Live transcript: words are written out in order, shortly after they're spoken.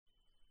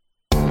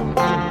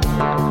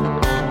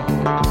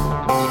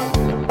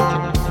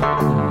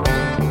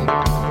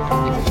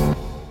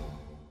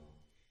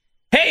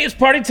Hey, it's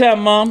party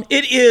time, Mom.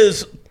 It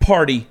is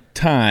party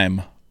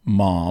time,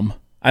 Mom.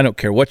 I don't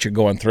care what you're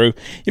going through.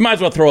 You might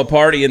as well throw a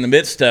party in the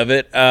midst of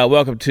it.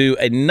 Welcome to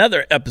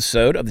another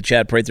episode of the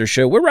Chad Prather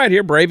Show. We're right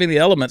here braving the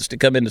elements to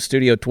come into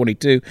Studio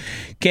 22.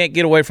 Can't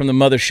get away from the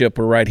mothership.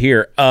 We're right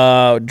here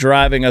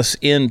driving us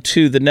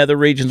into the nether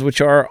regions,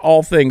 which are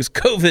all things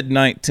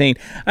COVID-19.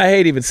 I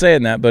hate even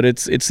saying that, but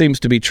it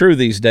seems to be true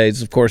these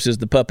days. Of course, is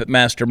the puppet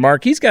master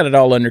Mark. He's got it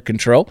all under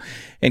control.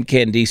 And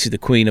Candice, the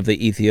queen of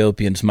the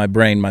Ethiopians, my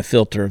brain, my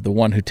filter, the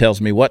one who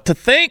tells me what to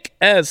think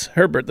as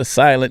Herbert the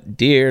silent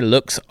deer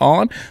looks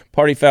on.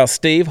 Party Foul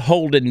Steve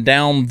holding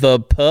down the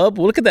pub.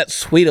 Well, look at that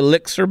sweet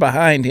elixir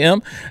behind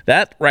him.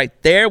 That right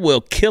there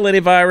will kill any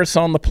virus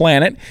on the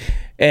planet.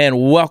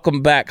 And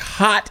welcome back,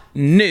 Hot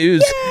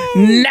News.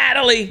 Yay!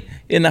 Natalie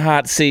in the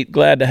hot seat.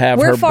 Glad to have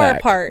her back. We're far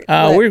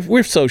apart.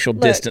 We're social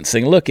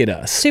distancing. Look at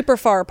us. Super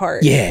far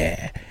apart.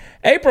 Yeah.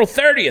 April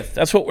 30th,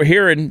 that's what we're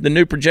hearing, the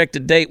new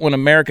projected date when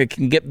America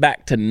can get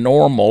back to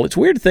normal. It's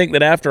weird to think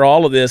that after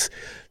all of this,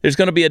 there's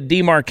going to be a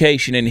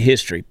demarcation in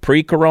history,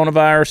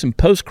 pre-coronavirus and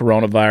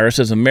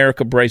post-coronavirus, as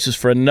America braces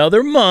for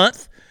another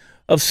month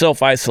of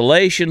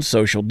self-isolation,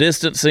 social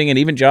distancing, and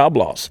even job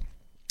loss.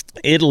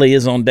 Italy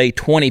is on day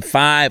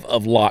 25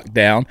 of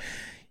lockdown.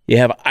 You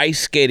have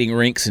ice skating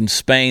rinks in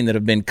Spain that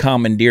have been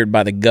commandeered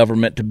by the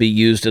government to be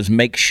used as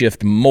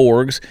makeshift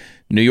morgues.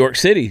 New York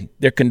City,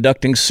 they're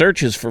conducting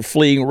searches for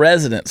fleeing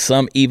residents,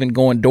 some even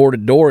going door to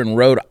door in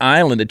Rhode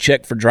Island to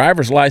check for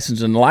driver's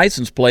license and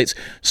license plates,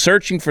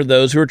 searching for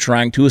those who are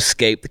trying to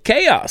escape the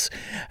chaos.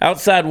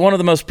 Outside one of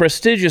the most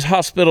prestigious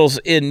hospitals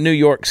in New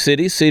York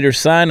City,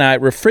 Cedars-Sinai,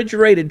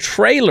 refrigerated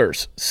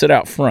trailers sit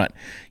out front,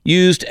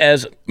 used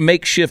as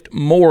makeshift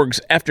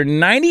morgues after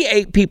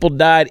 98 people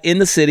died in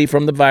the city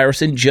from the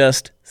virus in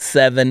just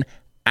 7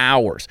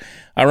 hours.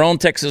 Our own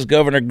Texas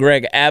Governor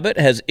Greg Abbott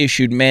has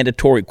issued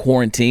mandatory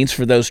quarantines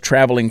for those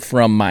traveling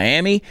from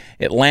Miami,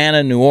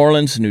 Atlanta, New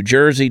Orleans, New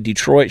Jersey,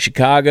 Detroit,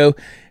 Chicago,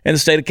 and the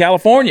state of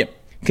California.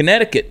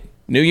 Connecticut,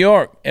 New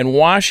York, and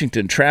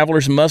Washington,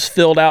 travelers must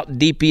fill out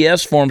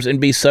DPS forms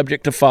and be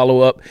subject to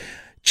follow-up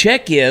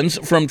check-ins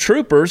from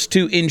troopers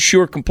to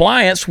ensure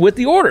compliance with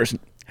the orders.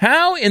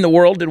 How in the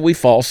world did we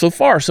fall so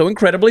far, so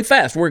incredibly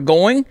fast? We're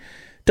going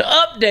to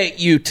update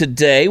you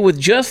today with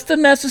just the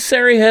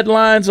necessary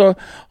headlines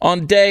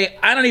on day,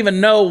 I don't even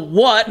know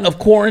what, of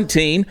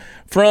quarantine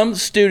from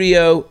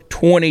Studio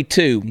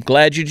 22.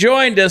 Glad you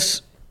joined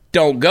us.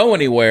 Don't go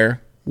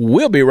anywhere.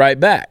 We'll be right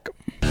back.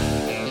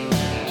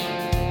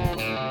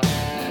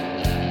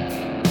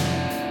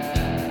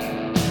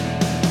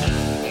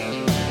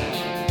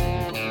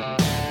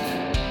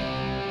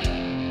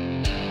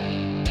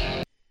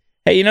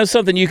 Hey, you know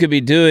something you could be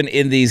doing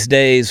in these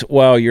days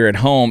while you're at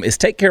home is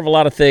take care of a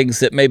lot of things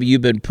that maybe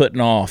you've been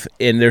putting off,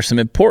 and there's some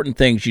important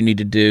things you need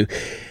to do.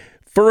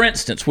 For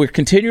instance, we're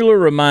continually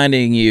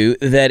reminding you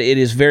that it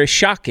is very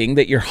shocking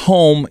that your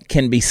home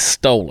can be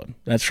stolen.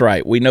 That's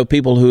right. We know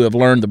people who have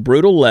learned the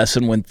brutal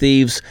lesson when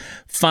thieves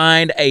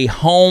find a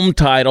home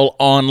title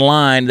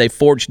online. They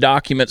forge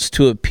documents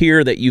to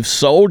appear that you've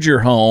sold your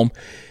home,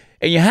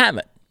 and you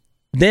haven't.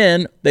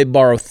 Then they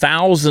borrow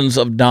thousands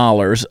of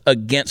dollars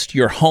against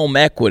your home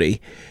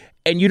equity,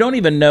 and you don't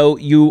even know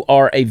you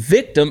are a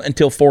victim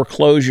until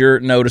foreclosure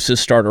notices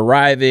start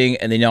arriving,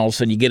 and then all of a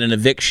sudden you get an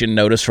eviction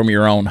notice from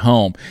your own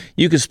home.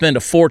 You could spend a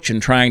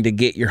fortune trying to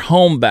get your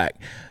home back.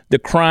 The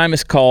crime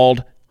is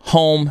called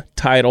home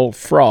title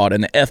fraud,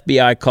 and the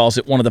FBI calls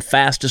it one of the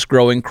fastest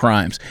growing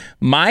crimes.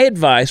 My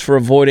advice for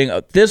avoiding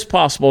this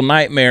possible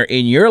nightmare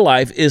in your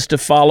life is to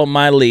follow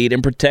my lead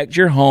and protect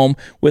your home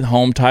with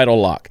Home Title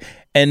Lock.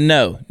 And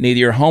no, neither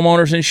your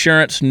homeowner's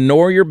insurance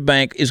nor your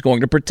bank is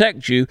going to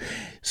protect you.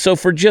 So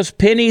for just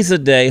pennies a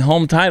day,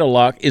 Home Title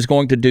Lock is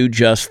going to do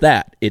just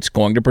that. It's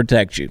going to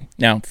protect you.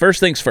 Now, first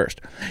things first,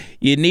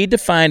 you need to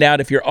find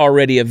out if you're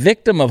already a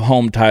victim of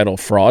home title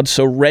fraud.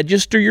 So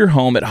register your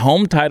home at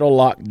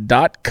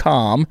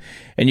HometitleLock.com,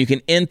 and you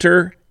can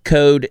enter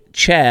code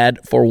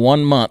CHAD for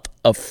 1 month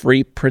of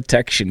free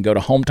protection. Go to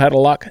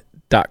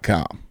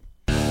HometitleLock.com.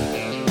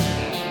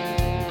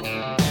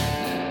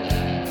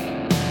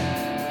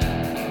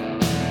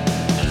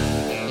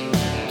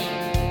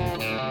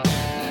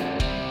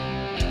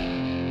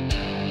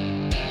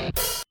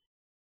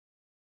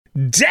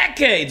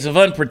 Decades of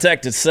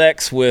unprotected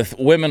sex with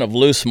women of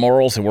loose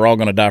morals, and we're all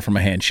going to die from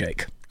a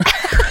handshake.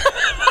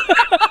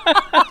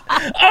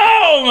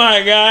 Oh,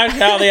 my gosh,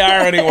 how the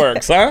irony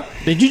works, huh?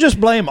 Did you just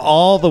blame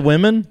all the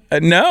women?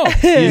 No,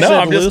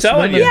 I'm just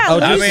telling you. Yeah,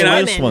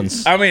 loose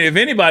ones. I mean, if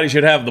anybody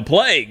should have the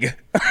plague.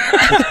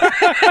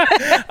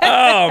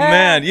 Oh,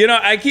 man. You know,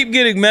 I keep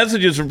getting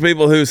messages from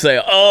people who say,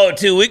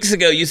 2 weeks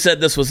ago you said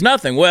this was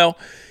nothing. Well,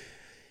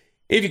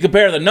 if you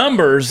compare the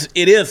numbers,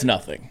 it is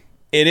nothing.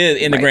 It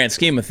is in the grand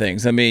scheme of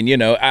things. I mean, you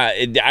know,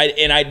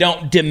 I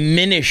don't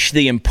diminish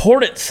the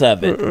importance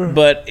of it,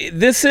 but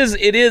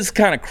it is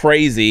kind of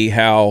crazy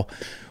how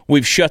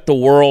we've shut the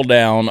world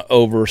down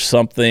over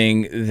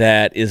something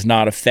that is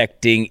not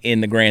affecting,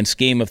 in the grand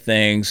scheme of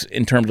things,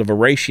 in terms of a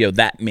ratio,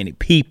 that many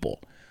people.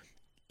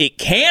 It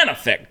can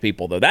affect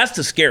people, though. That's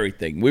the scary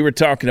thing. We were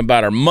talking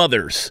about our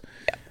mothers.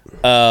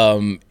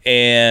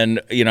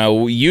 And,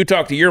 you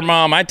talk to your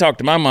mom, I talk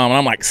to my mom, and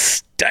I'm like,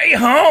 stay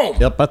home.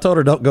 Yep, I told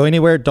her, don't go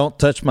anywhere. Don't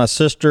touch my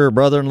sister or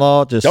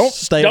brother-in-law.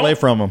 Just stay away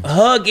from them.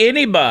 Hug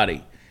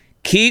anybody.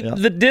 Keep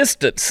the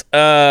distance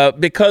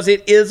because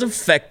it is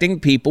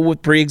affecting people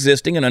with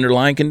pre-existing and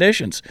underlying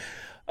conditions.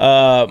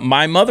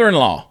 My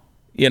mother-in-law,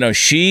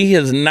 she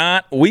has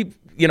not, we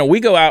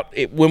go out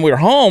when we're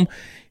home.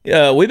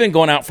 We've been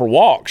going out for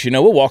walks.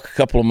 We'll walk a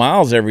couple of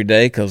miles every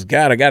day because,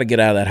 God, I got to get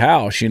out of that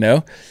house,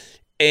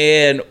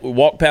 And we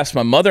walk past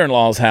my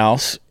mother-in-law's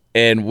house,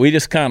 and we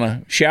just kind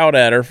of shout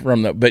at her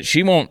but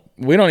she don't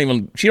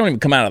even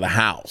come out of the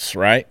house,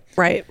 right?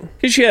 Right.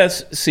 Because she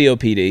has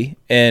COPD,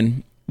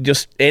 and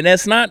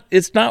it's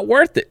not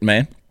worth it,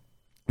 man.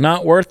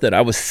 Not worth it. I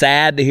was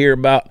sad to hear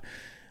about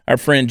our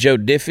friend Joe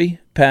Diffie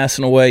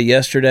passing away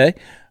yesterday.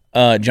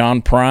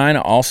 John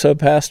Prine also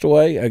passed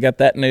away. I got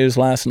that news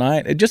last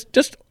night. It just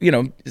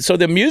so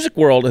the music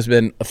world has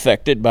been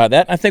affected by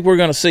that. I think we're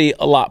going to see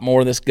a lot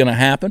more that's going to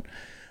happen.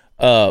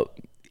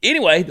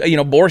 Anyway,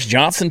 Boris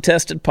Johnson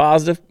tested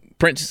positive.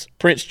 Prince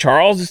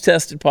Charles has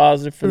tested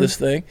positive for this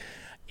thing.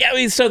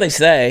 Yeah, so they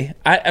say.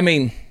 I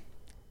mean,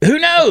 who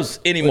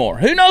knows anymore?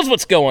 Who knows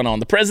what's going on?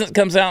 The president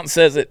comes out and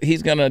says that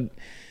he's going to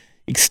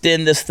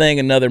extend this thing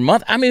another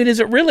month. I mean,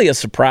 is it really a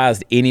surprise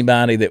to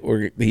anybody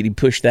that he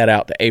pushed that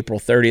out to April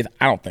 30th?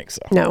 I don't think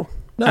so. No.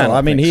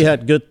 I mean, he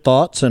had good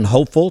thoughts and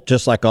hopeful,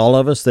 just like all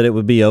of us, that it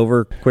would be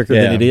over quicker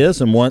than it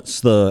is. And once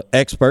the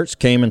experts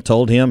came and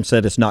told him,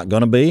 said it's not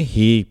going to be,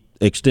 he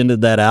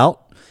extended that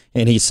out.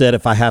 And he said,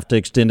 if I have to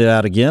extend it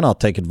out again, I'll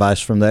take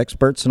advice from the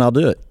experts and I'll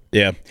do it.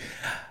 Yeah.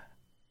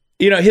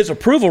 His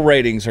approval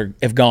ratings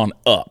have gone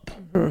up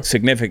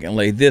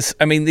significantly.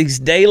 These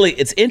daily,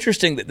 it's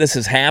interesting that this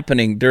is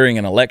happening during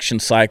an election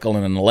cycle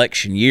and an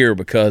election year,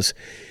 because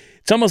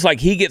it's almost like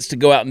he gets to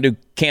go out and do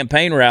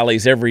campaign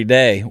rallies every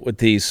day with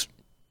these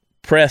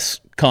press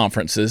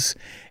conferences,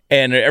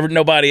 and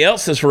nobody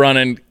else is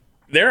running.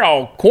 They're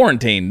all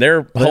quarantined.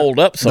 They're holed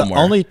up somewhere.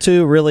 The only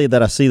two really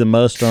that I see the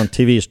most on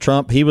TV is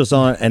Trump. He was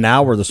on an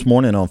hour this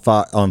morning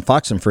on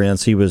Fox and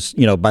Friends. He was,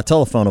 by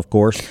telephone, of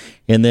course.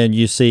 And then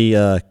you see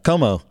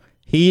Cuomo.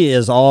 He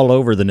is all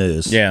over the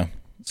news. Yeah.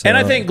 So, and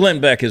I think Glenn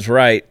Beck is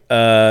right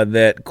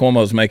that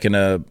Cuomo's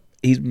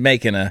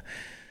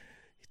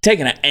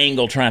taking an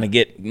angle trying to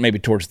get maybe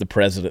towards the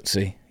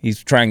presidency.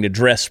 He's trying to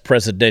dress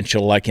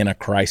presidential like in a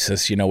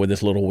crisis, with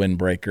this little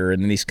windbreaker,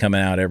 and then he's coming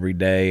out every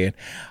day. And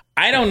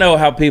I don't know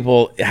how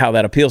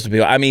that appeals to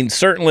people. I mean,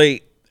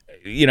 certainly,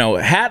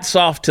 hats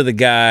off to the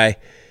guy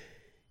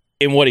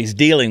in what he's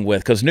dealing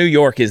with, because New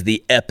York is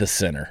the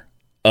epicenter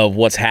of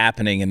what's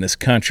happening in this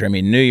country. I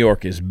mean, New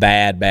York is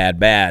bad, bad,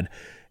 bad,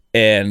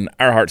 and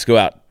our hearts go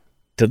out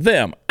to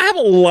them. I have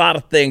a lot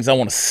of things I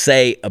want to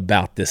say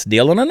about this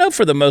deal, and I know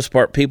for the most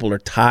part people are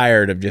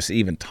tired of just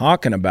even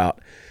talking about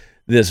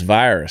this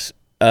virus.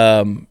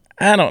 I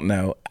don't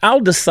know. I'll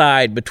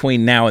decide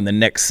between now and the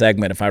next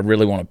segment if I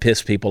really want to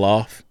piss people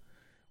off.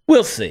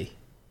 We'll see.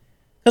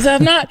 Because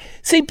I'm not.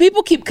 See,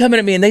 people keep coming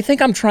at me and they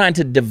think I'm trying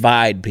to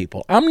divide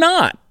people. I'm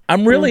not.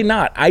 I'm really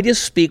not. I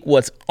just speak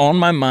what's on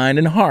my mind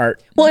and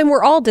heart. Well, and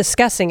we're all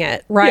discussing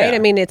it, right? Yeah. I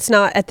mean, it's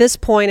not, at this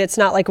point, it's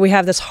not like we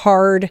have this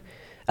hard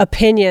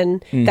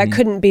opinion that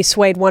couldn't be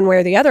swayed one way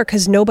or the other,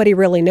 because nobody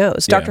really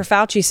knows. Yeah. Dr.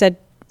 Fauci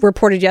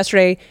reported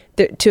yesterday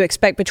to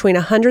expect between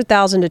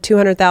 100,000 to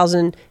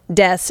 200,000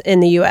 deaths in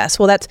the U.S.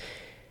 Well, that's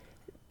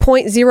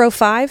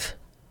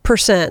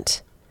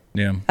 0.05%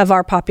 of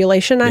our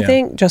population, I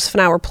think. Joseph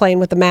and I were playing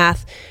with the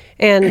math.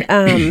 And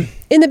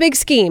in the big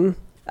scheme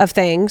of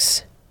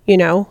things,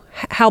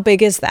 how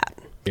big is that?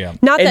 Yeah.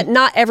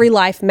 Not every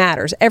life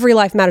matters. Every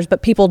life matters,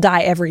 but people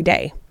die every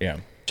day. Yeah.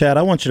 Chad,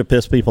 I want you to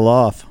piss people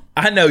off.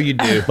 I know you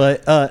do.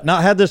 But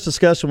I had this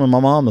discussion with my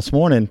mom this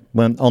morning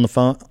when on the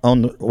phone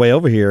on the way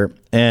over here,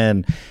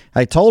 and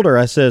I told her,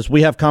 I says,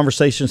 we have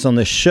conversations on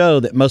this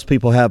show that most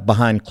people have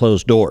behind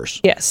closed doors.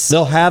 Yes.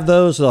 They'll have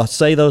those, they'll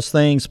say those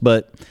things,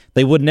 but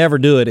they would never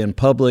do it in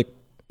public,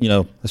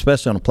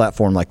 especially on a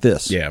platform like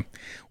this. Yeah.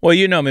 Well,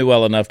 you know me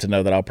well enough to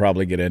know that I'll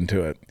probably get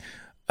into it.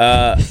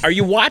 Are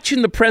you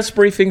watching the press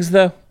briefings,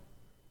 though?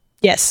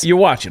 Yes. You're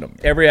watching them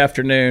every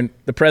afternoon.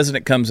 The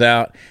president comes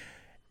out,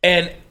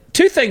 and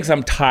two things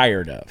I'm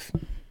tired of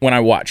when I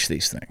watch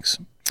these things.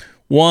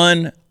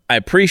 One, I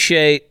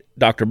appreciate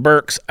Dr.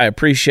 Birx. I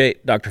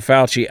appreciate Dr.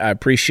 Fauci. I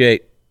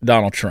appreciate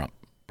Donald Trump,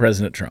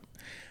 President Trump.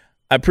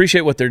 I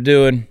appreciate what they're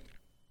doing.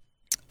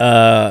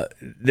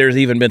 There's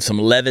even been some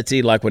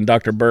levity, like when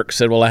Dr. Birx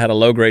said, well, I had a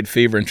low-grade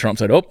fever, and Trump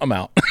said, oh, I'm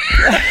out.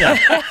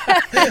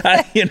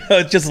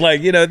 It's just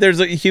like, there's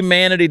a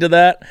humanity to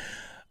that.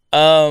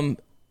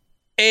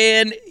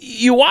 And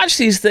you watch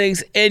these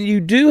things, and you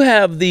do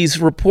have these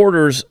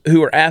reporters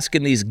who are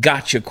asking these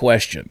gotcha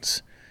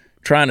questions,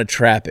 trying to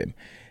trap him.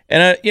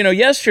 And,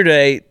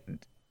 yesterday,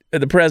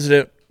 the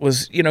president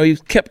he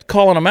kept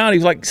calling him out. He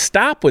was like,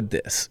 stop with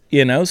this,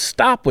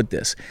 stop with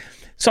this.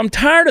 So I'm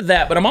tired of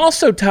that, but I'm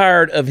also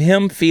tired of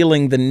him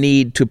feeling the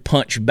need to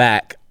punch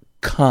back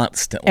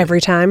constantly. Every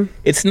time.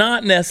 It's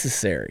not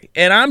necessary.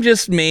 And I'm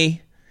just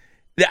me.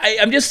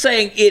 I'm just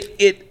saying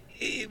it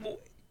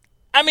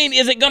I mean,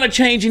 is it going to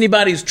change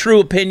anybody's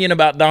true opinion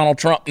about Donald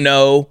Trump?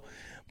 No.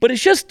 But it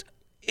just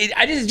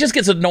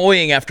gets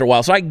annoying after a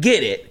while. So I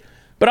get it,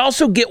 but I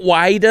also get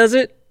why he does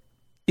it.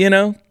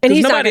 And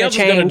he's nobody else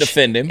is going to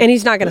defend him, and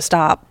he's not going to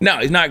stop. No,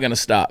 he's not going to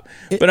stop.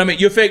 But I mean,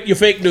 you're fake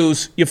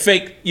news. You're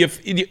fake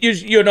news.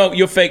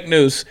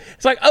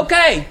 It's like,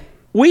 okay,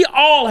 we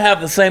all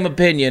have the same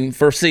opinion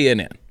for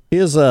CNN.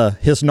 His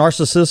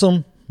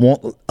narcissism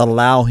won't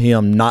allow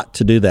him not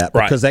to do that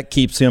because that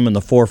keeps him in the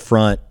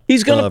forefront.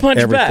 He's going to punch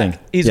everything. back.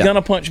 He's going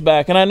to punch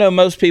back, and I know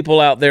most people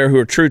out there who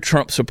are true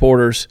Trump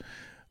supporters.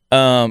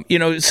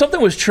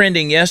 Something was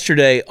trending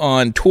yesterday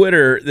on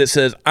Twitter that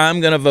says, I'm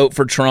going to vote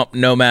for Trump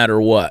no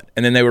matter what.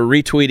 And then they were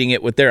retweeting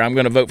it with I'm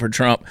going to vote for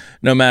Trump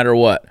no matter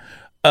what.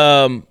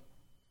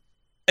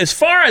 As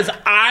far as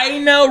I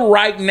know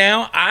right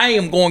now, I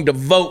am going to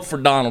vote for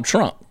Donald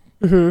Trump.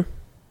 Mm-hmm.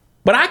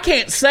 But I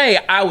can't say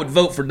I would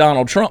vote for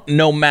Donald Trump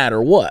no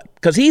matter what,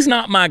 because he's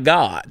not my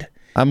God.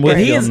 I'm with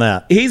you on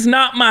that. He's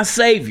not my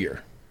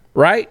savior,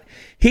 right?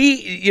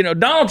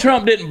 Donald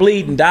Trump didn't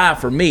bleed and die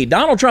for me.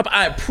 Donald Trump,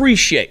 I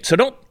appreciate. So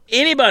don't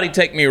anybody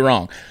take me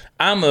wrong.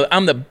 I'm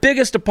the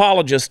biggest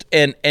apologist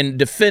and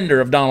defender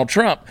of Donald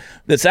Trump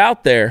that's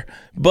out there.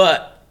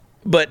 But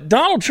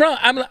Donald Trump,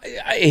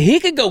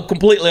 he could go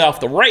completely off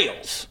the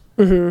rails.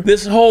 Mm-hmm.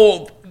 This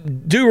whole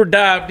do or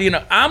die,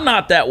 I'm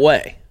not that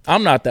way.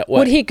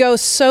 Would he go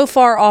so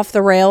far off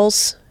the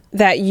rails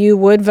that you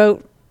would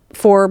vote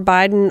for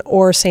Biden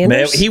or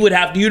Sanders? He would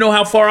have. Do you know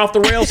how far off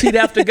the rails he'd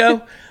have to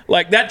go?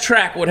 Like that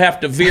track would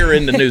have to veer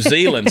into New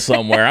Zealand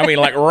somewhere. I mean,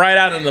 like right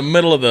out in the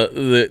middle of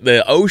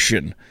the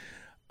ocean.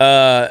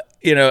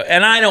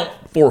 And I don't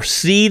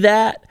foresee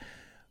that.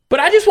 But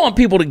I just want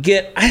people to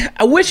get.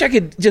 I wish I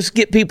could just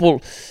get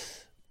people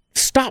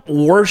stop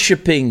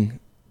worshiping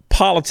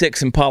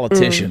politics and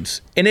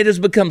politicians. And it has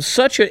become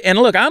such a. And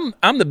look,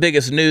 I'm the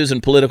biggest news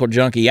and political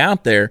junkie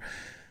out there.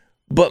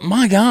 But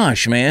my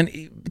gosh, man,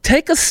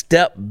 take a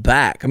step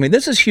back. I mean,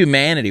 this is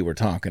humanity we're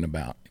talking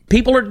about.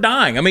 People are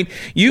dying. I mean,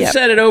 you've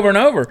said it over and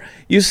over.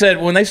 You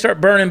said when they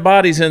start burning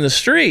bodies in the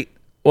street.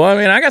 Well, I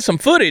mean, I got some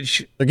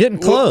footage. They're getting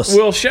close.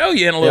 We'll show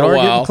you in a little while.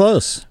 They're getting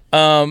close.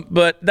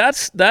 But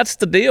that's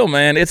the deal,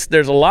 man.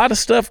 There's a lot of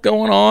stuff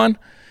going on.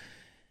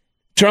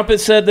 Trump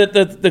has said that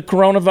the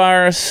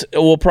coronavirus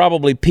will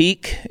probably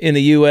peak in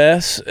the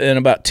U.S. in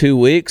about 2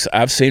 weeks.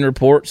 I've seen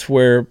reports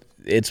where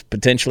it's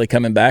potentially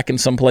coming back in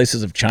some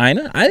places of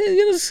China.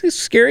 It's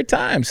scary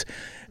times.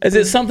 Is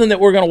it something that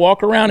we're going to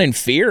walk around in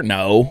fear?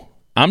 No,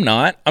 I'm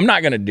not. I'm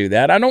not going to do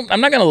that. I'm not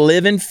going to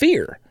live in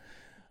fear.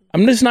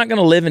 I'm just not going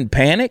to live in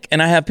panic.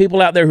 And I have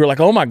people out there who are like,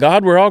 oh my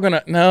God, we're all going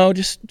to, no,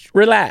 just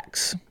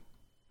relax.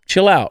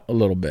 Chill out a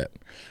little bit.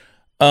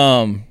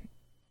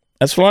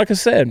 That's like I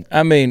said.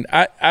 I mean,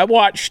 I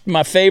watched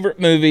my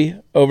favorite movie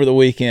over the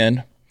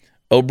weekend,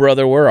 Oh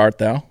Brother, Where Art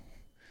Thou?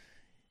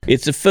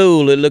 It's a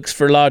fool that looks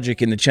for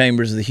logic in the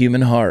chambers of the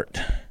human heart.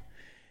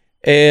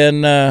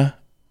 And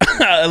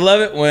I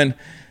love it when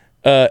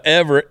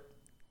Everett,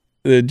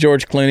 the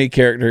George Clooney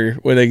character,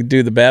 when they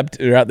do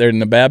they're out there in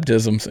the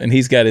baptisms, and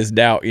he's got his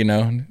doubt,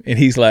 and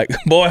he's like,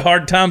 boy,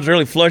 hard times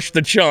really flush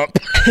the chump.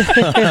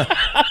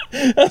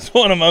 That's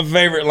one of my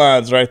favorite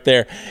lines right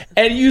there.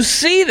 And you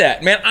see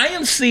that, man. I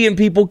am seeing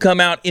people come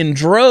out in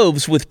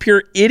droves with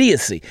pure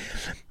idiocy.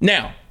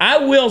 Now, I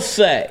will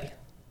say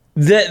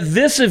that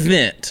this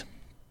event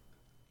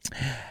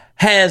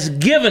has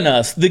given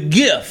us the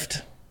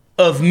gift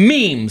of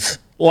memes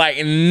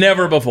like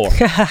never before.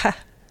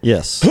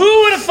 Yes.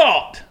 Who would have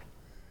thought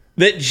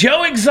that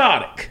Joe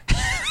Exotic,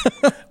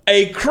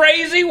 a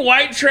crazy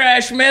white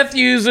trash meth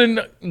using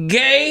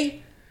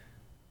gay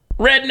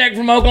redneck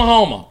from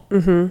Oklahoma,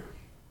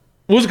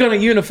 was going to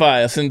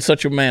unify us in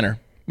such a manner?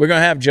 We're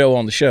going to have Joe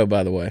on the show,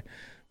 by the way.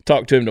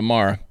 Talk to him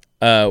tomorrow.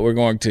 He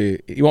won't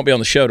be on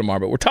the show tomorrow,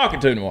 but we're talking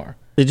to him tomorrow.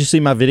 Did you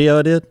see my video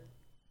I did?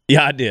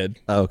 Yeah, I did.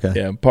 Oh, okay.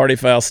 Yeah, Party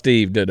Foul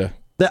Steve did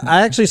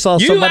I actually saw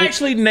somebody. You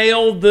actually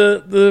nailed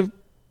the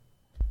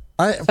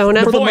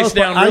voice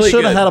down really I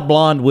should have good. had a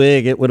blonde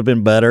wig. It would have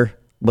been better,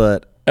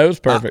 but that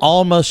was perfect. I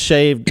almost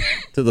shaved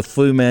to the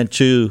Fu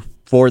Manchu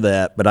for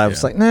that, but I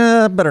was like,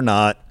 nah, better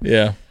not.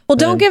 Yeah. Well,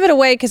 don't give it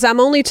away because I'm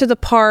only to the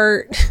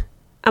part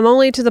where I'm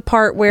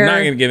not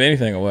going to give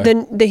anything away.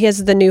 He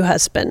has the new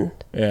husband.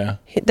 Yeah.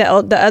 The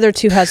other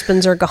two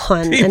husbands are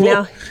gone, and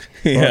now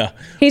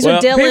he's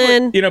with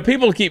Dylan.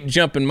 People keep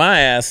jumping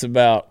my ass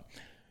about.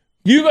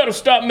 You got to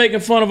stop making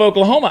fun of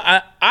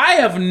Oklahoma. I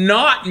have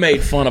not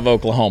made fun of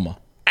Oklahoma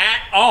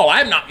at all. I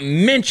have not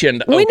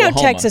mentioned Oklahoma. We know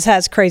Texas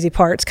has crazy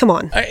parts. Come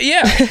on. But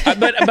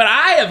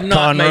I have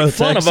not made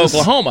fun of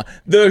Oklahoma.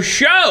 The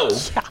show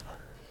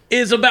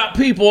is about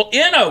people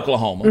in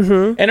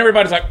Oklahoma, and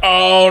everybody's like,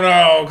 "Oh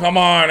no, come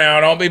on now,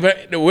 don't be."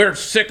 We're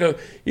sick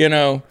of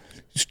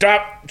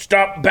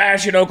stop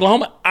bashing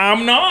Oklahoma.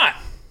 I'm not.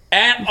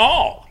 at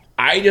all.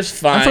 I just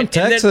find I'm from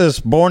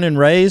Texas, born and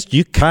raised.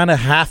 You kind of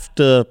have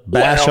to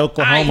bash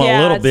Oklahoma a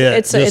little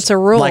bit. It's a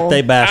rule. Like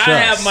they bash us. I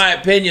have my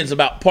opinions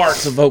about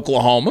parts of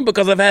Oklahoma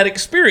because I've had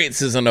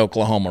experiences in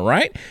Oklahoma,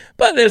 right?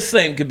 But the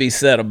same could be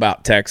said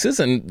about Texas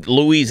and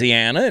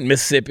Louisiana and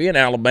Mississippi and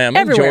Alabama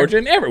and Georgia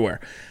and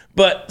everywhere.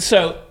 But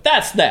so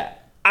that's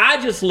that.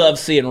 I just love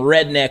seeing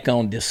redneck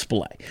on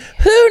display.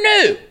 Who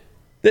knew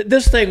that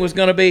this thing was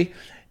going to be?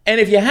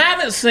 And if you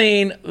haven't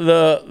seen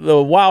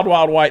the Wild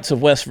Wild Whites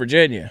of West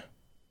Virginia,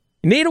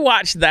 you need to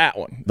watch that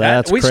one.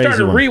 We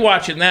started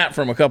rewatching that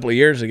from a couple of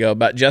years ago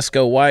about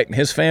Jesco White and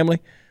his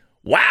family.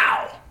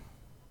 Wow.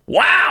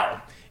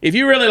 If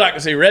you really like to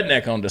see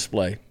redneck on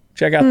display,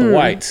 check out the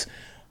Whites,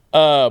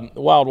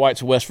 Wild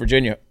Whites of West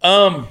Virginia.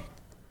 Boone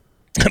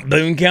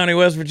County,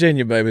 West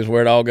Virginia, baby, is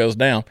where it all goes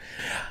down.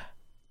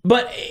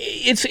 But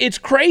it's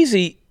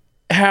crazy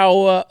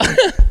how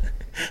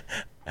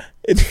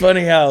it's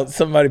funny how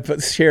somebody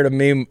shared a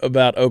meme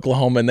about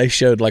Oklahoma, and they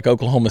showed like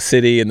Oklahoma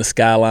City and the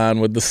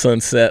skyline with the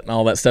sunset and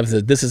all that stuff. It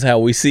said, this is how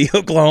we see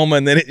Oklahoma,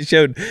 and then it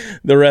showed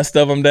the rest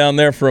of them down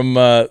there from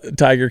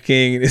Tiger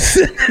King, and it's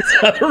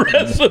how the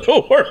rest of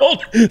the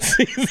world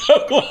sees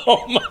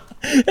Oklahoma.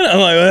 And I'm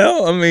like,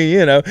 well, I mean,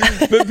 you know,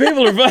 but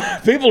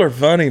people are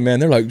funny, man.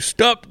 They're like,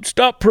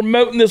 stop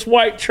promoting this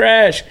white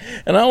trash,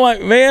 and I'm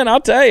like, man, I'll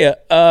tell you,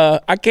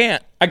 I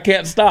can't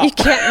stop. You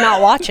can't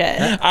not watch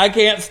it. I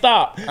can't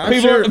stop.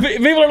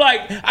 People are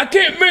like, I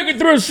can't make it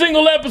through a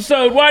single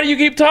episode. Why do you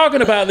keep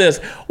talking about this?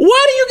 Why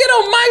do you get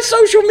on my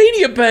social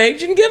media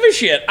page and give a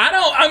shit?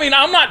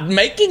 I'm not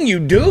making you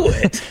do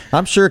it.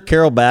 I'm sure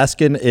Carol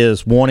Baskin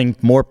is wanting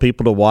more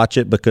people to watch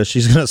it because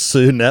she's going to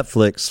sue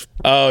Netflix.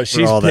 Oh,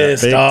 she's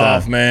pissed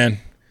off, man.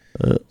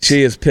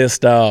 She is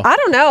pissed off. I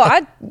don't know.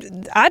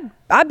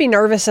 I'd be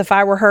nervous if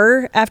I were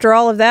her after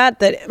all of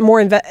that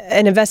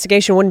an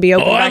investigation wouldn't be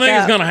open back up. I think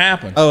it's going to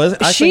happen. Oh,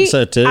 I think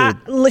so too.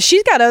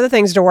 She's got other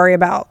things to worry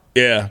about.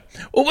 Yeah.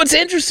 Well, what's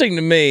interesting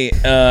to me,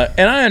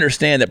 and I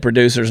understand that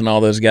producers and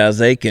all those guys,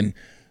 they can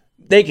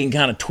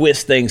kind of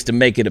twist things to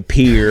make it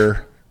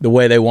appear the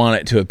way they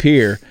want it to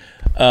appear.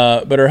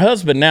 But her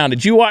husband now,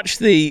 did you watch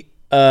the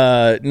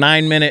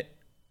 9-minute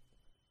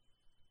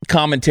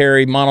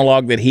commentary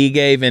monologue that he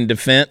gave in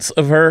defense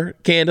of her,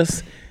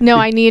 Candace? No,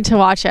 I need to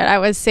watch it. I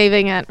was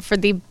saving it for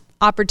the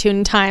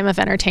opportune time of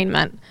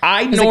entertainment.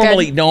 I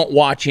normally don't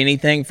watch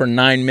anything for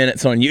 9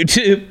 minutes on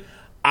YouTube.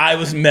 I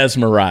was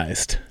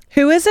mesmerized.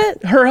 Who is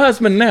it? Her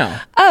husband now.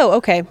 Oh,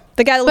 okay.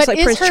 The guy that looks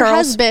like Prince Charles. But is her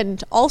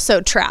husband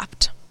also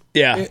trapped?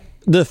 Yeah.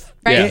 The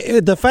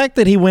fact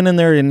that he went in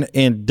there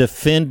and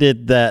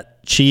defended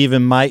that she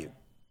even might,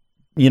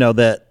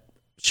 that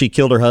she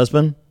killed her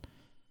husband.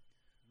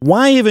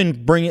 Why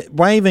even bring it?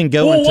 Why even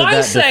go into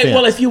that defense?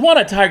 Well, if you want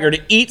a tiger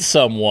to eat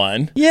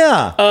someone,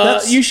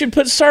 you should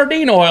put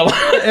sardine oil on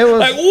it.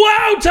 Like,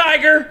 whoa,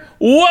 tiger!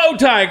 Whoa,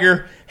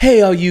 tiger!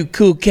 Hey, all you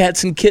cool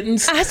cats and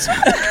kittens!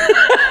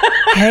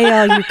 Hey,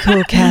 all you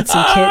cool cats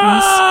and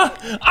kittens!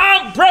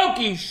 I'm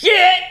brokey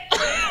shit.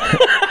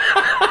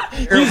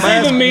 You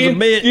see the meme?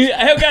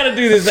 I've got to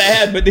do this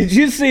ad, but did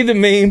you see the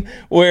meme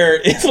where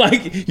it's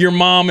like your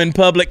mom in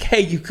public? Hey,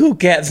 you cool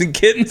cats and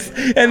kittens,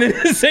 and then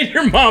it said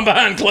your mom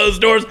behind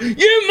closed doors.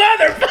 You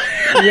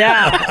motherfucker!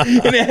 Yeah,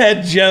 and it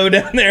had Joe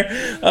down there.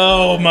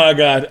 Oh my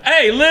God!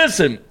 Hey,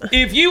 listen,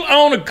 if you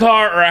own a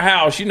car or a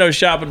house,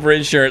 shopping for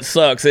insurance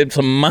sucks. It's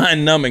a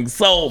mind-numbing,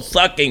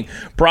 soul-sucking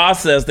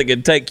process that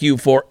can take you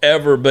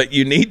forever, but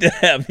you need to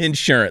have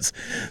insurance.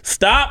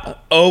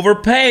 Stop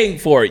overpaying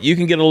for it. You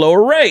can get a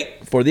lower rate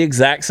for the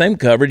exact same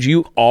coverage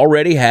you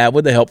already have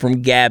with the help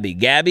from Gabi.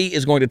 Gabi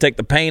is going to take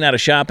the pain out of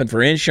shopping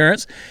for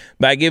insurance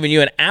by giving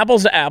you an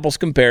apples-to-apples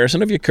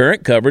comparison of your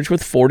current coverage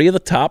with 40 of the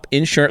top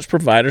insurance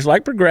providers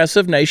like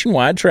Progressive,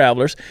 Nationwide,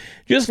 Travelers.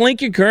 Just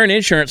link your current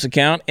insurance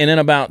account, and in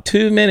about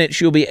 2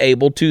 minutes, you'll be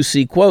able to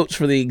see quotes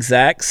for the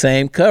exact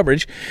same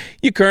coverage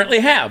you currently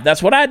have.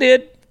 That's what I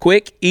did.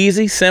 Quick,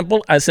 easy,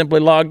 simple. I simply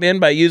logged in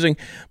by using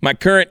my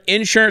current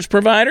insurance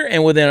provider,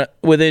 and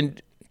within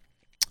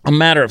a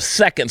matter of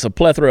seconds, a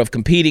plethora of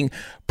competing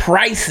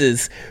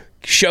prices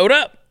showed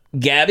up.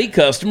 Gabi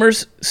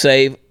customers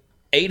save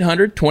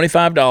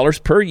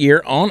 $825 per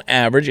year on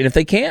average, and if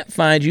they can't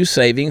find you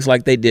savings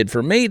like they did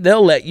for me,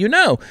 they'll let you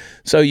know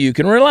so you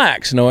can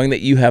relax knowing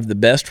that you have the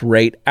best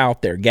rate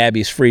out there.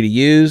 Gabi's free to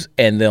use,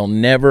 and they'll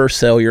never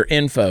sell your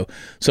info,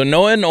 so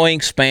no annoying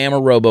spam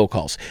or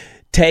robocalls.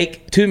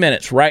 Take 2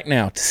 minutes right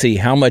now to see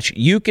how much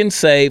you can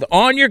save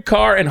on your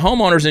car and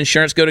homeowners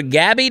insurance. Go to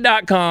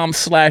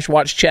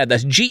Gabi.com/WatchChad.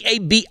 That's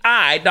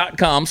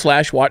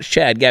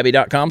GABI.com/WatchChad.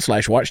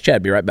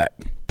 Gabi.com/WatchChad. Be right back.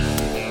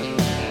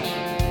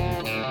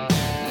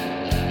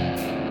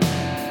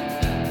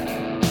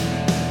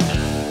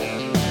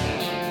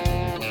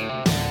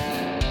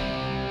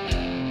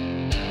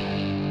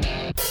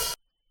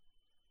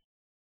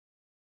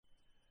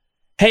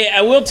 Hey,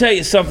 I will tell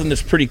you something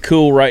that's pretty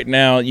cool right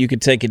now you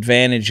could take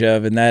advantage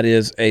of, and that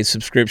is a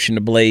subscription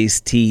to Blaze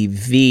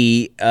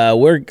TV.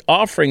 We're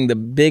offering the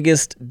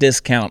biggest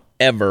discount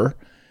ever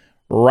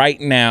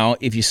right now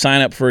if you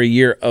sign up for a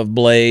year of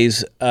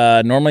Blaze.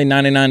 Normally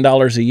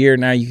 $99 a year.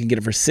 Now you can get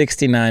it for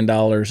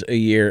 $69 a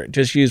year.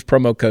 Just use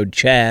promo code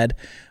CHAD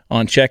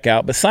on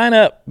checkout. But sign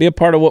up. Be a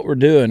part of what we're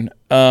doing.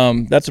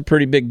 That's a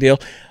pretty big deal.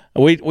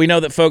 We know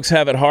that folks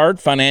have it hard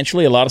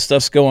financially. A lot of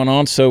stuff's going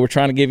on, so we're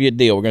trying to give you a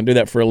deal. We're going to do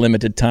that for a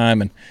limited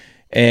time.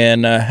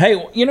 And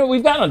hey, you know,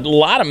 we've got a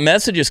lot of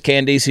messages,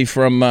 Candice,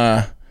 from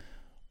a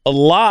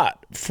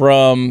lot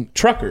from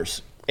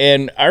truckers.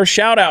 And our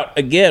shout out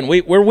again,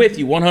 we're with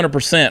you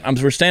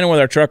 100%. We're standing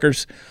with our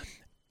truckers.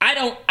 I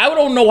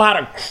don't know how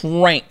to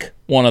crank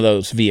one of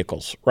those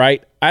vehicles,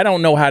 right? I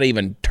don't know how to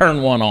even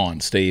turn one on,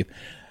 Steve.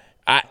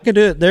 I can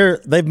do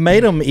it. They've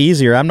made them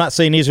easier. I'm not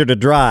saying easier to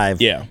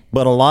drive. Yeah.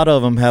 But a lot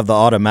of them have the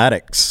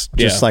automatics,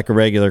 just like a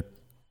regular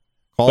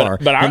car.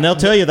 And they'll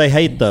tell you they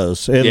hate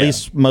those. At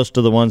least most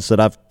of the ones that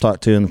I've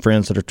talked to and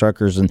friends that are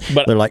truckers, and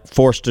they're like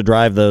forced to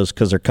drive those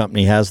because their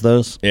company has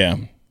those. Yeah.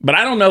 But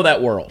I don't know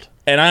that world.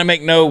 And I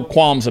make no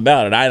qualms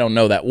about it. I don't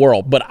know that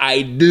world. But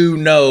I do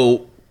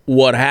know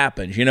what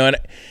happens. You know, and I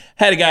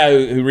had a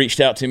guy who reached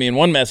out to me in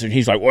one message.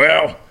 He's like,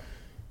 well,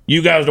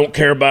 you guys don't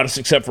care about us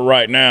except for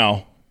right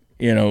now.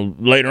 You know,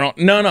 later on.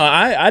 No,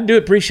 I do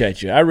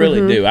appreciate you. I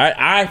really do.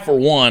 I, for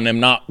one, am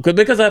not,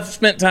 because I've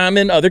spent time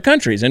in other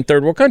countries, in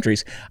third world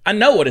countries. I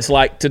know what it's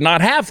like to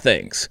not have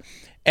things.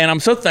 And I'm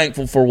so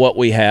thankful for what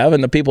we have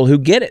and the people who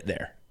get it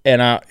there.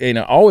 And I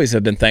always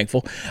have been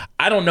thankful.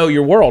 I don't know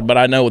your world, but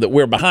I know that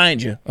we're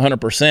behind you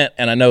 100%.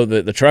 And I know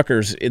that the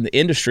truckers in the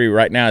industry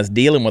right now is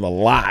dealing with a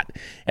lot.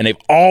 And they've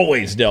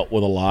always dealt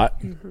with a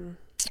lot.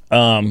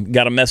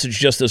 Got a message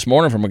just this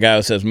morning from a guy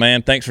who says,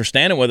 man, thanks for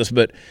standing with us,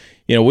 but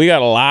you know, we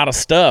got a lot of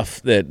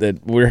stuff that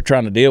we're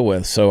trying to deal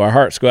with. So our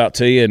hearts go out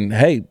to you, and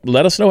hey,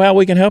 let us know how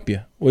we can help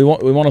you. We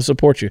want to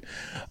support you.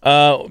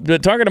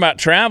 But talking about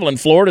traveling,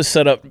 Florida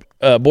set up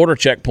border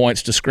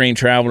checkpoints to screen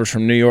travelers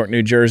from New York,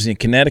 New Jersey, and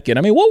Connecticut.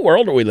 I mean, what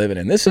world are we living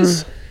in? This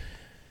is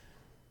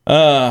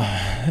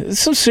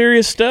some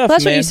serious stuff. Well,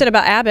 that's what you said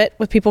about Abbott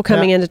with people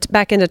coming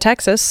back into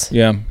Texas.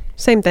 Yeah,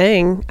 same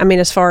thing. I mean,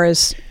 as far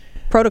as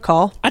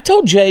protocol. I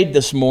told Jade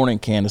this morning,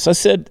 Candace, I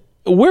said,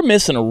 we're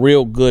missing a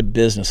real good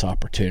business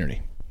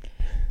opportunity.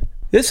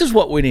 This is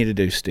what we need to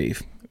do,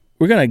 Steve.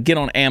 We're going to get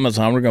on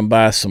Amazon. We're going to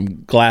buy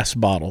some glass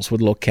bottles with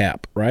a little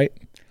cap, right?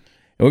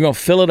 And we're going to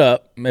fill it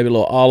up, maybe a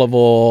little olive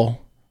oil,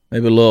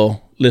 maybe a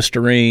little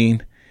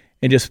Listerine,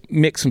 and just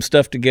mix some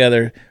stuff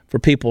together for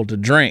people to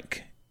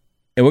drink.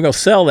 And we're going to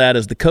sell that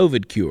as the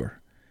COVID cure.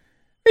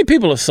 I mean,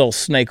 people have sold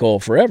snake oil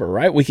forever,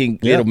 right?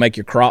 It'll make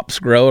your crops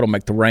grow. It'll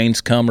make the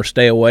rains come or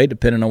stay away,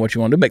 depending on what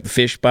you want to do. Make the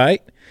fish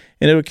bite,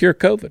 and it'll cure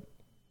COVID.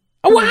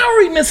 Oh, well, how are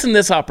we missing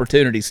this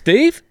opportunity,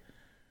 Steve?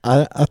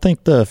 I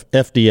think the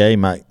FDA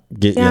might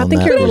get you on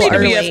that. You don't need to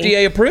be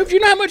FDA approved. You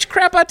know how much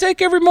crap I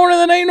take every morning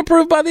that ain't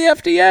approved by the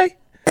FDA?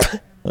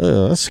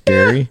 That's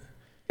scary.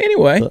 Yeah.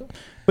 Anyway.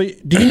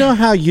 But do you know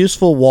how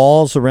useful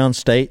walls around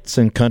states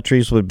and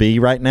countries would be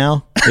right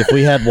now if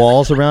we had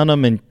walls around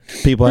them and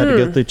people had to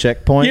go through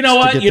checkpoints? You know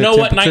what? You know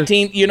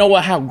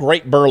what? How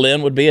great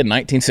Berlin would be in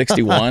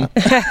 1961.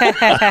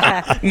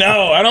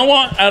 No, I don't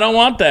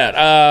want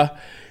that.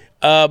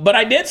 But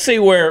I did see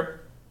where,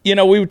 we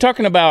were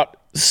talking about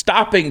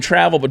stopping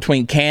travel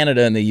between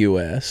Canada and the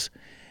U.S.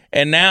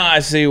 And now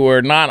I see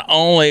where not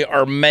only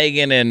are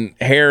Meghan and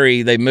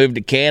Harry, they moved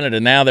to Canada,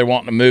 now they're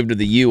wanting to move to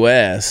the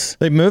U.S.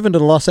 They're moving to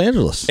Los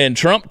Angeles. And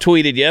Trump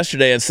tweeted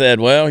yesterday and said,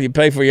 well, you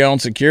pay for your own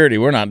security.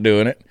 We're not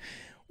doing it.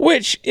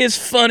 Which is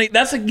funny.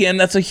 That's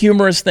a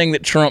humorous thing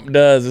that Trump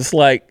does. It's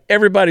like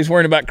everybody's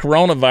worrying about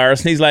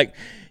coronavirus. And he's like,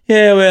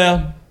 yeah,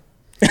 well,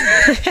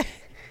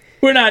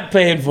 we're not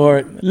paying for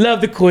it.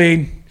 Love the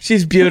Queen.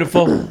 She's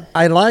beautiful.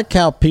 I like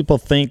how people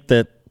think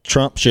that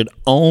Trump should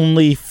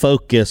only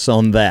focus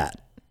on that.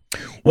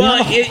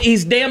 Well,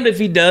 he's damned if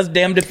he does,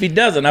 damned if he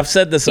doesn't. I've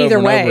said this over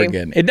and over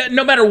again.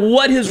 No matter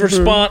what his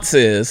response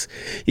is.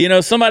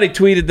 Somebody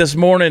tweeted this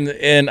morning,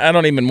 and I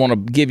don't even want to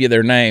give you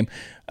their name,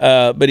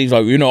 but he's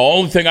like,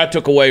 only thing I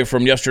took away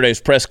from yesterday's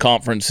press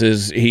conference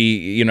is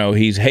he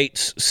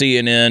hates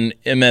CNN,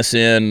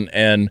 MSN,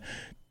 and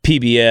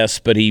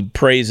PBS, but he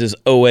praises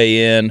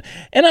OAN.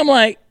 And I'm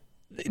like,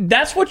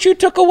 that's what you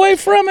took away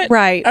from it?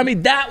 Right. I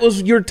mean, that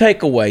was your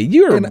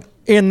takeaway.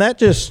 And that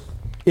just...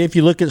 If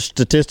you look at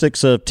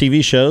statistics of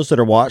TV shows that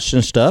are watched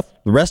and stuff,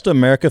 the rest of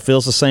America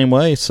feels the same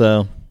way.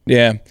 So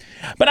yeah,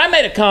 but I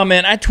made a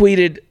comment. I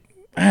tweeted,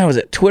 how was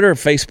it, Twitter or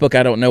Facebook?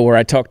 I don't know, where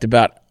I talked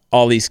about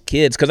all ththese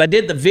kids because I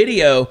did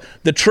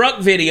the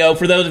truck video.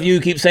 For those of you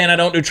who keep saying I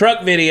don't do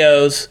truck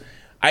videos,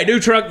 I do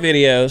truck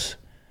videos.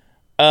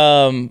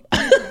 Where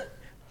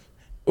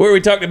we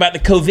talked about the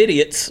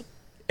COVIDiots.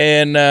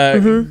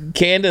 And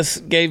Candace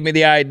gave me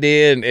the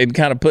idea and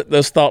kind of put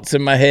those thoughts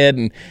in my head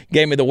and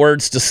gave me the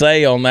words to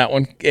say on that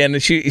one.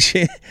 And she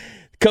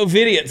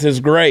COVIDiots is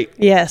great.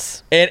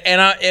 Yes.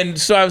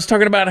 And so I was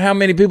talking about how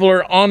many people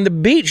are on the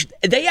beach.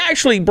 They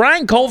actually,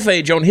 Brian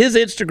Colfage on his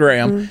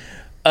Instagram,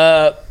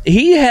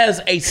 he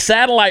has a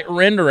satellite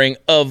rendering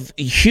of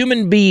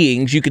human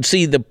beings. You could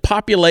see the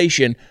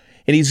population.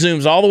 And he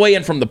zooms all the way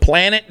in from the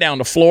planet down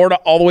to Florida,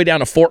 all the way down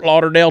to Fort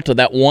Lauderdale to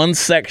that one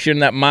section,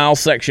 that mile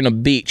section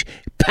of beach,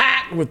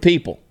 packed with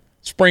people,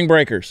 spring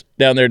breakers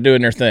down there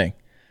doing their thing.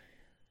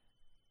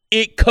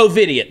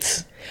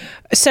 COVIDiots.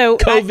 So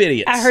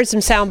COVIDiots. I heard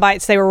some sound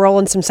bites. They were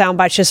rolling some sound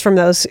bites just from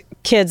those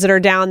kids that are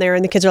down there,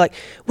 and the kids are like,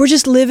 we're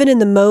just living in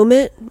the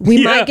moment.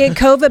 We might get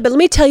COVID, but let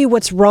me tell you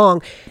what's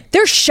wrong.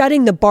 They're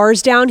shutting the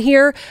bars down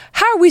here.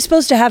 How are we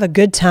supposed to have a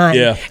good time?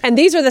 Yeah. And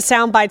these are the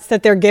sound bites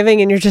that they're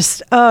giving, and you're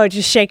just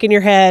shaking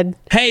your head.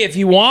 Hey, if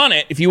you want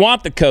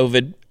the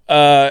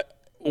COVID,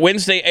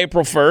 Wednesday,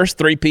 April 1st,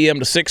 3 p.m.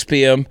 to 6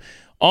 p.m.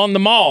 on the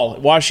Mall,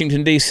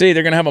 Washington, D.C.,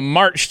 they're going to have a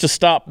march to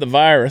stop the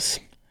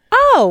virus.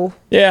 Oh.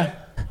 Yeah.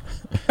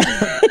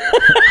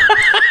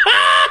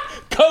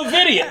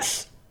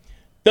 COVIDiots.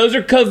 Those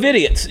are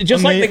COVIDiots.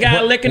 Just like the guy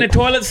licking a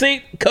toilet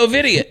seat,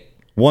 COVIDiot.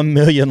 1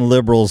 million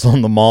liberals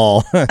on the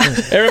Mall.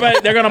 Everybody,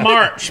 they're going to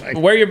march.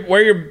 Wear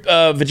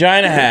your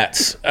vagina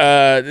hats.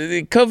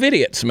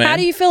 COVIDiots, man. How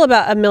do you feel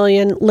about 1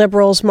 million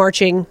liberals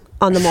marching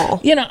on the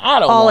Mall? I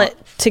don't all want it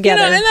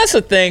together. And that's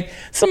the thing.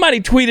 Somebody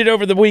tweeted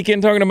over the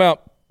weekend talking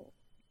about,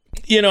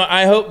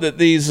 I hope that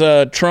these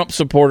Trump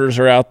supporters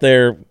are out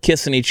there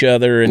kissing each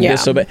other and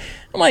disobeying.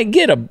 I'm like,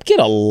 get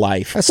a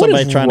life. That's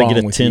somebody trying to get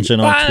attention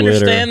on Twitter. I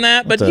understand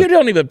that, but you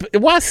don't even.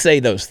 Why say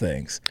those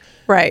things?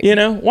 Right.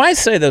 Why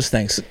say those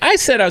things? I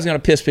said I was going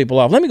to piss people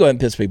off. Let me go ahead and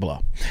piss people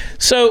off.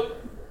 So,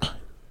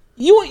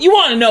 you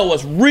want to know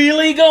what's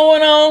really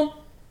going on?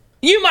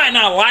 You might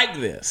not like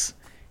this.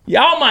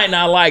 Y'all might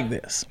not like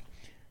this.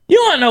 You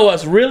want to know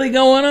what's really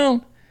going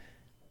on?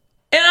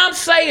 And I'm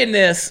saying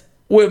this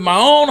with my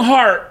own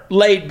heart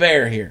laid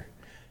bare here.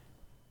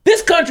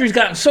 This country's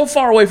gotten so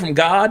far away from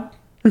God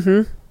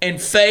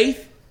and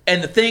faith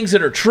and the things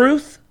that are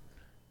truth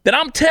that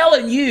I'm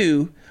telling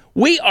you,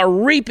 we are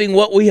reaping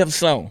what we have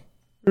sown.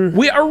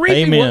 We are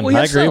reaping what we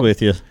have sown. I agree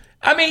with you.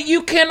 I mean,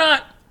 you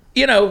cannot,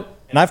 And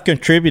I've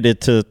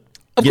contributed to...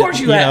 Of course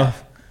you have.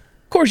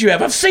 Of course you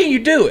have. I've seen you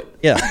do it.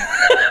 Yeah.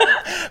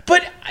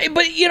 But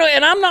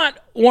and I'm not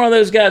one of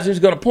those guys who's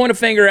going to point a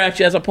finger at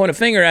you as I point a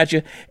finger at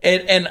you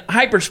and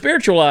hyper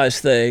spiritualize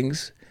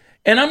things.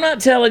 And I'm not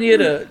telling you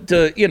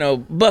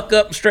to buck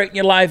up and straighten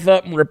your life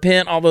up and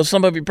repent, although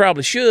some of you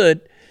probably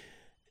should.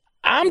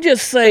 I'm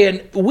just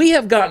saying we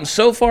have gotten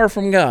so far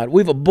from God.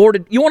 We've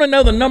aborted. You want to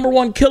know the number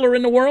one killer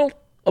in the world?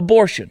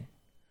 Abortion.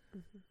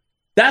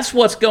 That's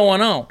what's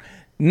going on.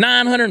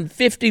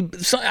 950.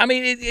 I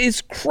mean,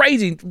 it's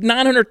crazy.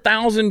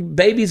 900,000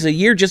 babies a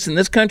year just in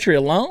this country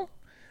alone.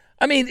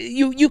 I mean,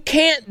 you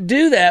can't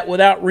do that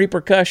without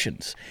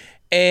repercussions.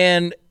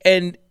 And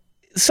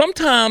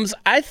sometimes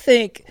I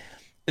think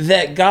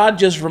that God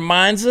just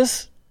reminds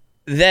us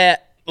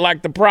that,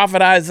 like the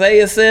prophet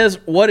Isaiah says,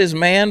 what is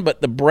man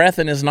but the breath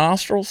in his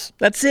nostrils?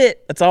 That's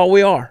it. That's all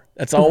we are.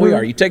 That's all we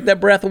are. You take that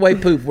breath away,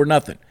 poof, we're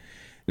nothing.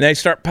 And they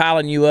start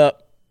piling you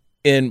up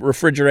in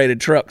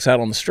refrigerated trucks out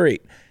on the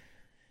street.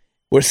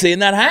 We're seeing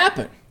that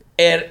happen.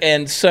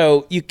 And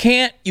so you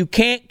can't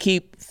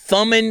keep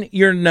thumbing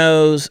your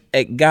nose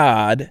at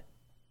God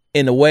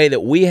in the way that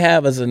we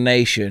have as a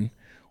nation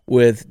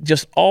with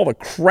just all the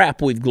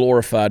crap we've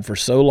glorified for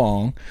so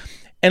long.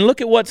 And look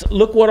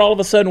what all of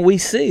a sudden we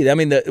see. I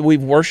mean,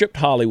 we've worshiped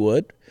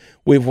Hollywood.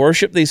 We've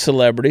worshiped these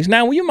celebrities.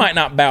 Now, you might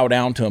not bow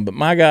down to them, but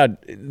my God,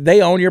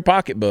 they own your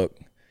pocketbook.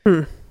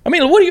 I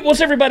mean,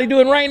 what's everybody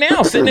doing right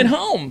now? Sitting at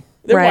home.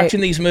 They're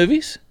watching these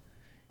movies.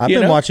 I've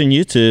been watching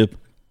YouTube.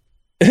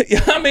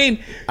 I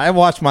mean, I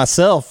watch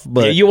myself,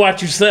 but you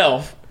watch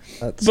yourself.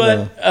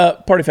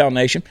 Party Foul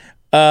Nation.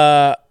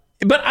 But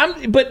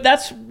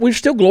we're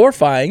still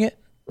glorifying it,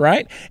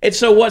 right? And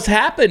so what's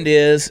happened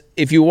is,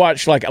 if you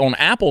watch like on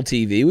Apple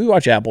TV, we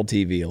watch Apple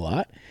TV a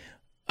lot.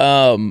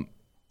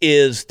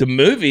 Is the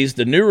movies,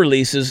 the new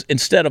releases,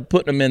 instead of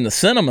putting them in the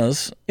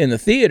cinemas, in the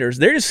theaters,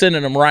 they're just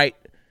sending them right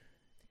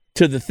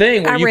to the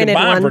thing where you can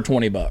buy them for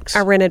 $20. I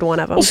rented one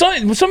of them. Well,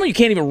 some of you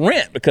can't even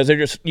rent because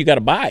you got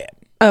to buy it.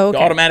 Oh, okay.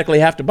 You automatically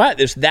have to buy it.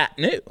 It's that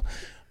new.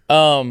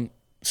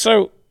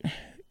 So,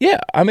 yeah,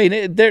 I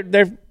mean,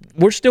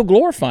 we're still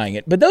glorifying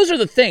it. But those are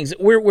the things.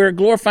 We're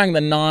glorifying the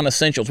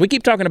non-essentials. We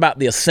keep talking about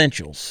the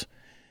essentials.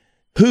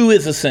 Who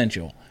is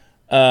essential?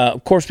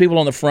 Of course, people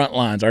on the front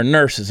lines, our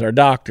nurses, our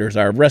doctors,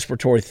 our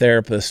respiratory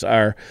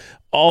therapists,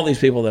 all these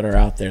people that are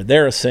out there,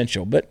 they're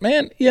essential. But,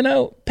 man,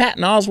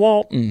 Patton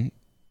Oswalt and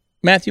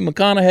Matthew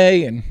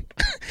McConaughey, and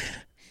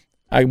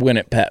I went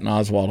at Patton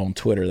Oswalt on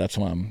Twitter. That's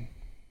why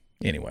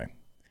anyway,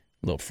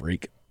 a little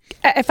freak.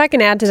 If I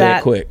can add to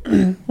that, quick.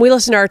 We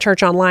listened to our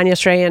church online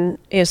yesterday, and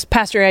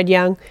Pastor Ed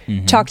Young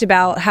talked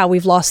about how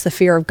we've lost the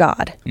fear of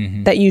God,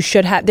 that you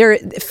should have.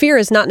 Fear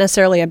is not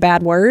necessarily a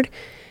bad word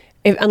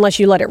unless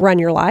you let it run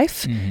your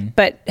life,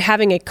 but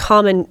having a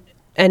common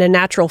and a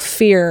natural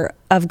fear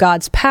of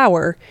God's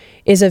power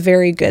is a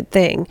very good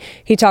thing.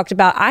 He talked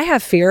about, I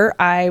have fear.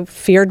 I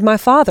feared my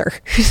father.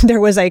 there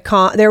was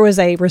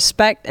a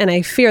respect and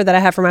a fear that I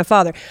have for my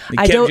father. He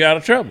kept you out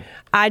of trouble.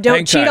 I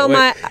don't cheat on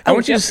my... I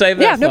want you to save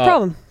that thought. Yeah, no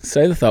problem.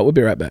 Save the thought. We'll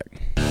be right back.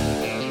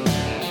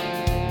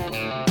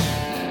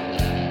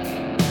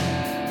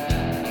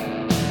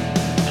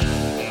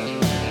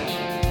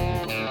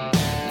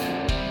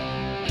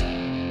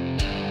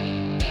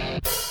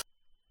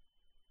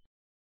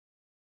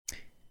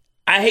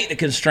 I hate the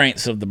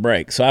constraints of the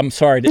break, so I'm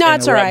sorry to it's all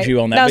interrupt right. you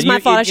on that. That was my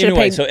fault. I should have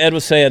anyway, paid. so Ed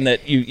was saying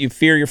that you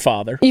fear your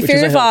father. You which fear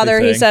is a your healthy father.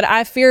 He thing. said,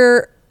 I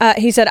fear,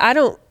 he said, I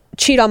don't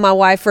cheat on my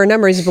wife for a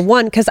number of reasons, but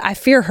one, because I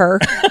fear her.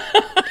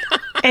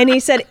 And he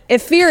said,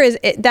 if fear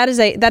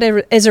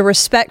that is a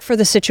respect for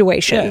the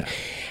situation. Yeah.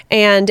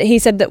 And he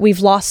said that we've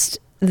lost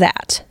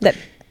that.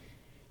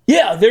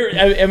 Yeah,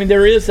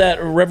 there is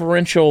that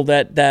reverential,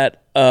 that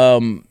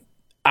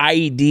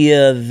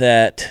idea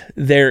that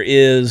there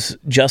is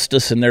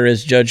justice and there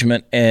is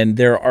judgment, and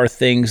there are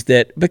things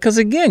that, because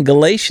again,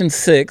 Galatians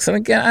 6, and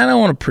again, I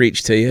don't want to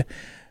preach to you,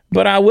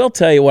 but I will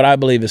tell you what I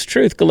believe is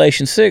truth.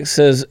 Galatians 6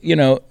 says,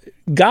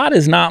 God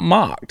is not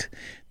mocked.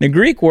 The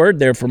Greek word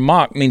there for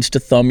mock means to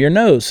thumb your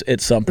nose at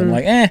something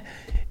like,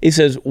 He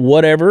says,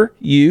 whatever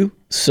you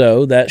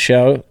sow,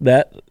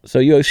 so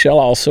you shall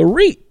also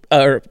reap.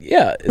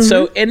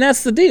 So, and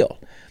that's the deal.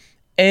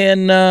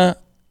 And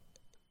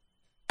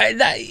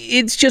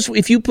it's just,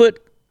 if you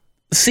put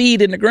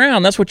seed in the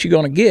ground, that's what you're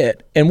going to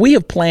get. And we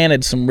have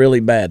planted some really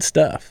bad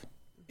stuff,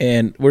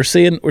 and we're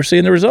seeing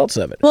the results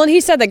of it. Well, and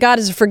he said that God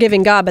is a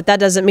forgiving God, but that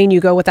doesn't mean you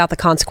go without the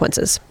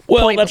consequences.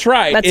 Well, that's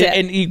right. That's it.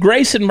 And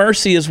grace and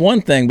mercy is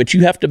one thing, but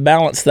you have to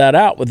balance that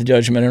out with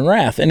judgment and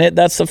wrath. And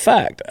that's a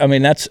fact. I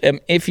mean, that's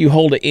if you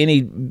hold to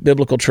any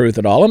biblical truth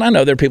at all. And I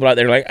know there are people out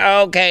there like,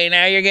 okay,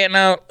 now you're getting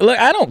out. Look,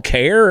 I don't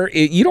care.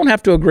 You don't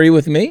have to agree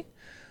with me.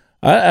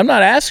 I'm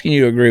not asking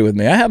you to agree with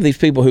me. I have these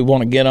people who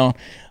want to get on.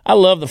 I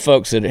love the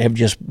folks that have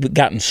just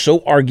gotten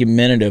so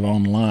argumentative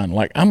online.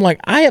 I'm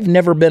like, I have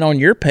never been on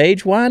your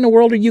page. Why in the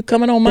world are you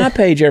coming on my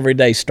page every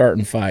day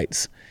starting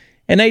fights?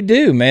 And they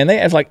do, man. They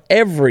have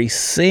every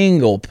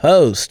single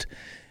post.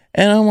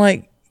 And I'm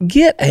like,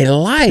 get a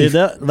life. Did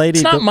that lady,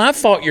 it's not my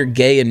fault you're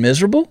gay and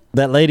miserable.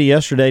 That lady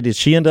yesterday, did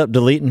she end up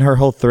deleting her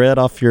whole thread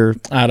off your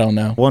I don't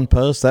know. one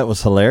post? That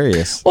was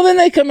hilarious. Well, then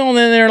they come on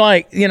and they're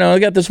like, I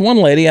got this one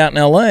lady out in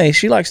L.A.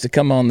 She likes to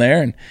come on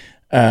there and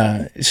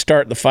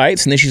start the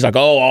fights, and then she's like,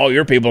 "Oh, all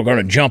your people are going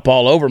to jump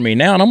all over me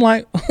now," and I'm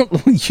like,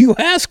 "You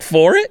ask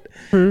for it."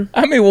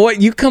 I mean, what,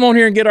 you come on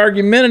here and get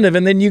argumentative,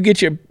 and then you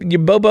get your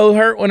bobo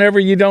hurt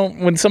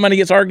when somebody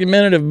gets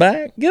argumentative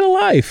back. Get a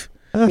life.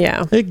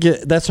 Yeah,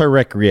 that's her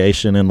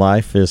recreation in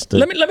life is to.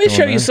 Let me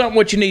show you something.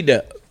 What you need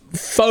to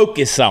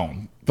focus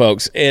on,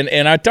 folks.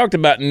 And I talked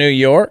about New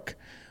York.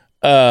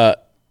 There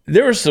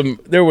was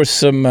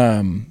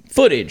some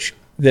footage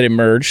that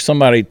emerged.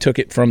 Somebody took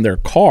it from their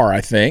car, I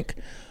think,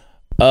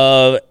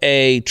 of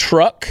a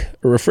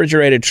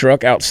refrigerated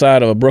truck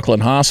outside of a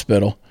Brooklyn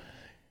hospital.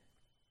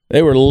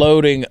 They were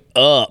loading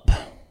up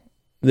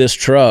this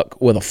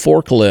truck with a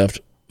forklift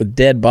with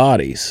dead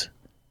bodies.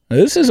 Now,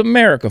 this is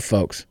America,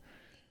 folks.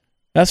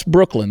 That's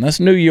Brooklyn. That's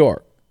New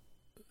York.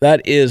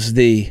 That is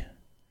the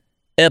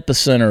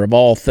epicenter of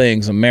all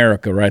things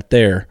America right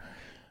there.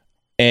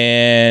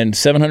 And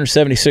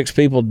 776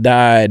 people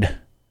died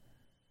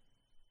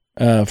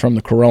from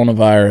the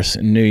coronavirus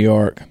in New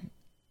York.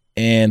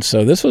 And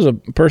so this was a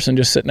person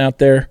just sitting out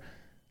there,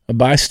 a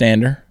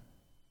bystander,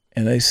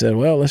 and they said,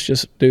 well, let's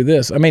just do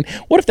this. I mean,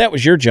 what if that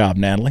was your job,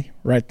 Natalie,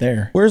 right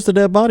there? Where's the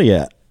dead body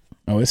at?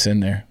 Oh, it's in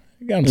there.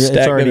 They got them It's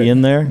stacked already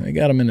in there? They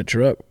got them in the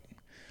truck.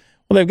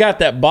 Well, they've got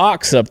that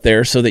box up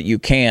there so that you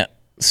can't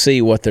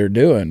see what they're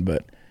doing,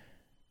 but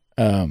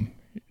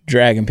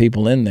dragging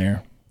people in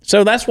there.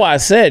 So that's why I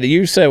said,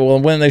 you said, well,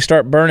 when they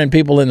start burning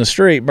people in the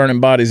street,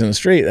 burning bodies in the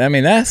street, I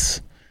mean, that's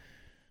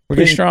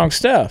pretty strong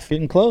stuff.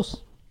 Getting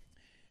close.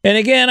 And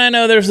again, I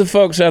know there's the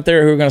folks out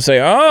there who are going to say,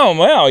 oh,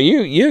 well,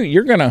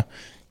 you're going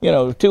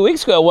to, 2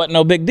 weeks ago, it wasn't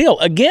no big deal.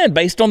 Again,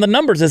 based on the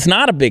numbers, it's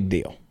not a big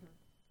deal.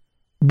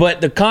 But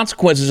the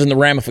consequences and the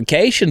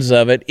ramifications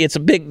of it, it's a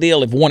big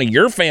deal if one of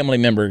your family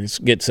members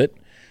gets it,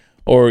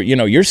 or,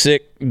 your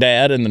sick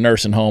dad in the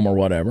nursing home or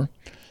whatever.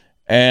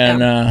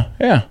 And,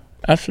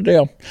 that's the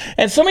deal.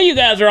 And some of you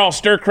guys are all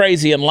stir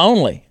crazy and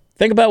lonely.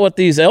 Think about what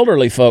these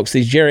elderly folks,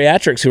 these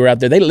geriatrics who are out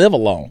there, they live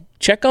alone.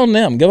 Check on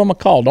them. Give them a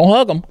call. Don't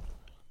hug them.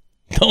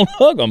 Don't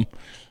hug them,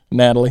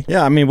 Natalie.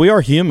 Yeah, I mean, we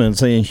are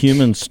humans, and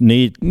humans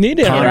need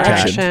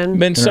interaction.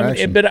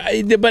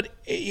 But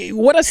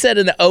what I said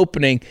in the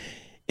opening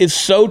is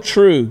so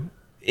true,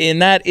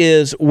 and that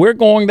is we're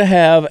going to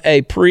have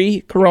a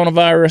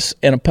pre-coronavirus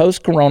and a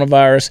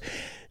post-coronavirus.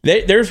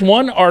 There's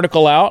one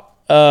article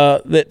out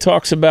that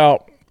talks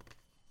about,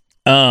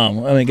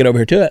 let me get over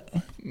here to it.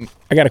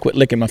 I got to quit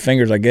licking my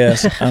fingers, I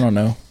guess. I don't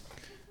know.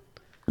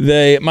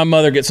 My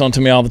mother gets on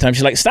to me all the time.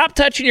 She's like, stop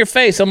touching your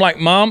face. I'm like,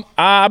 Mom,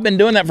 I've been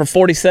doing that for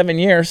 47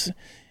 years.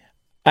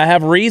 I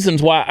have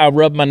reasons why I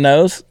rub my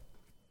nose.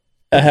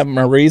 I have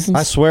my reasons.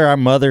 I swear our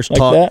mothers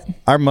talk. That.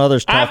 Our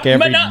mothers talk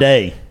every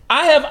day.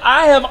 I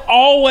have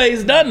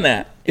always done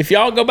that. If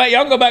y'all go back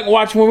and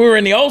watch when we were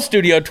in the old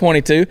Studio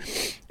 22.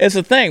 It's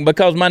a thing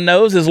because my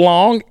nose is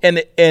long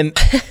and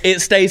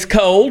it stays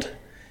cold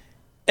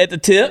at the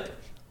tip.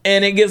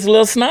 And it gets a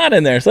little snot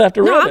in there, so I have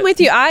to rub it. I'm with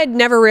you. I'd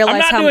never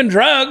realized I'm not doing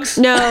drugs.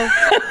 No.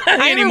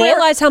 I didn't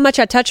realize how much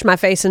I touched my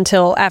face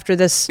until after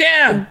this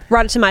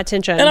brought it to my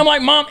attention. And I'm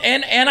like, Mom,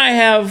 and I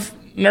have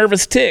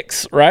nervous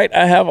tics, right?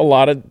 I have a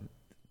lot of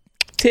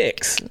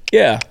tics.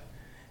 Yeah.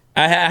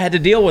 I had to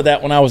deal with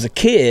that when I was a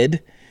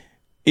kid.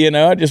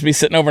 I'd just be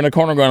sitting over in the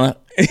corner going,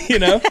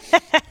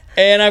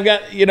 and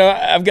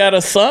I've got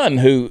a son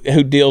who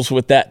deals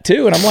with that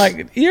too. And I'm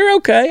like, you're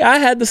okay. I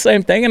had the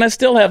same thing, and I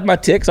still have my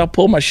tics. I'll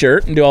pull my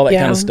shirt and do all that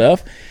kind of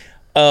stuff.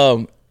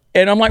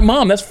 And I'm like,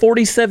 Mom, that's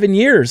 47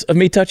 years of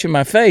me touching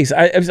my face.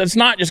 It's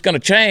not just going to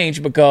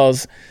change but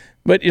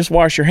just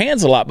wash your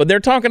hands a lot. But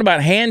they're talking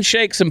about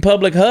handshakes and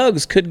public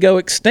hugs could go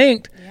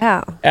extinct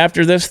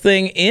after this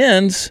thing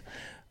ends.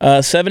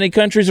 70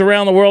 countries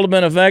around the world have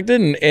been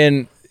affected,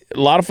 and a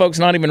lot of folks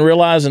not even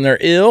realizing they're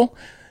ill.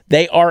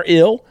 They are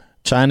ill.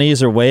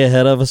 Chinese are way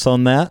ahead of us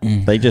on that.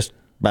 They just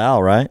bow,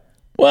 right?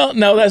 Well,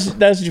 no,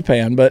 that's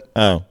Japan, but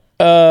I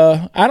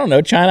don't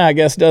know. China, I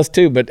guess, does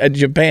too, but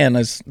Japan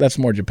that's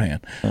more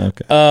Japan.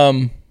 Okay.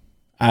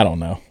 I don't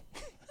know.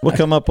 We'll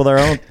come up with our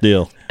own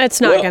deal. It's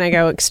not going to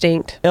go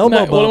extinct. Elbow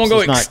bumps. It won't go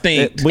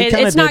extinct.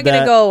 It's not going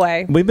to go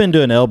away. We've been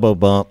doing elbow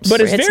bumps.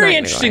 But it's very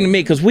interesting to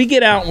me because we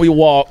get out and we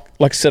walk,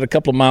 like I said, a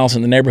couple of miles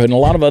in the neighborhood, and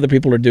a lot of other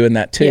people are doing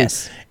that too.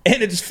 Yes.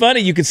 And it's funny.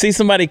 You can see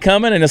somebody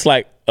coming, and it's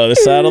like, other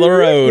side of the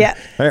road. Yeah.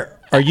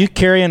 Are you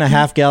carrying a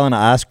half gallon of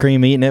ice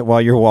cream, eating it while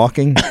you're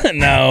walking?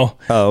 No.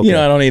 Oh, okay.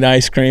 I don't eat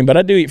ice cream, but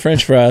I do eat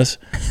French fries.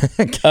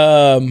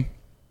 But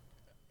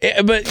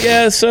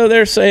yeah, so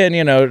they're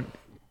saying,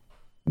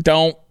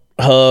 don't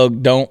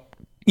hug, don't.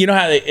 You know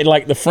how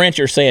like the French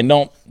are saying,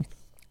 don't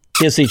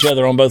kiss each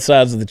other on both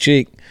sides of the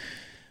cheek.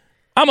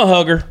 I'm a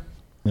hugger.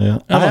 Yeah,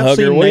 I'm a hugger.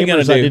 Seen What are you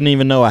gonna do? I didn't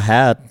even know I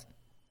had.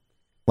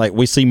 Like,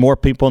 we see more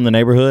people in the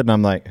neighborhood, and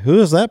I'm like,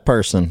 who is that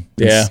person?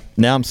 Yeah.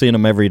 Now I'm seeing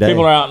them every day.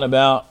 People are out and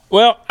about.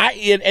 Well,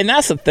 and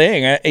that's the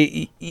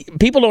thing.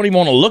 People don't even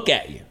want to look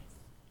at you.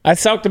 I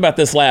talked about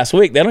this last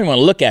week. They don't even want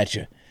to look at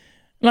you.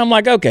 And I'm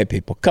like, okay,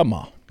 people, come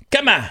on.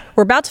 Come on.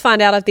 We're about to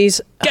find out if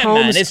these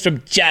homes. It's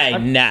from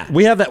China.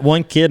 We have that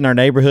one kid in our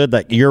neighborhood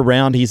that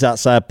year-round, he's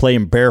outside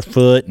playing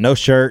barefoot, no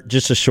shirt,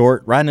 just a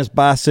short, riding his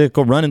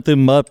bicycle, running through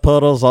mud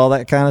puddles, all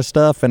that kind of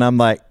stuff. And I'm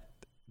like,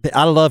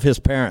 I love his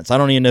parents. I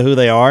don't even know who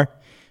they are.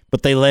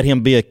 But they let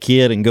him be a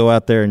kid and go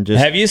out there and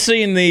just. Have you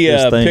seen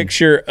the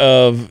picture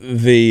of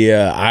the,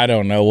 I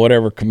don't know,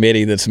 whatever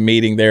committee that's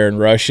meeting there in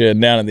Russia?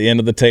 And down at the end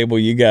of the table,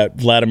 you got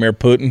Vladimir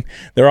Putin.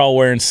 They're all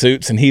wearing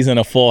suits, and he's in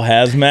a full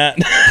hazmat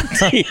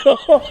deal.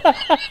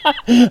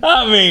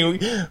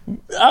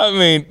 I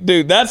mean,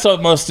 dude, that's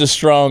almost as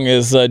strong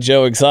as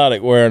Joe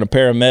Exotic wearing a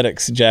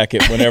paramedic's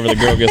jacket whenever the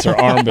girl gets her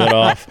arm bit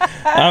off.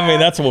 I mean,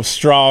 that's a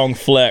strong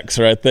flex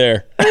right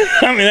there.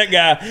 I mean, that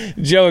guy,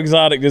 Joe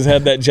Exotic, just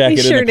had that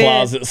jacket in the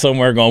closet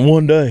somewhere going,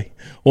 one day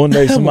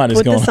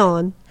somebody's going to put this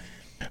on.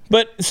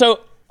 But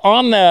so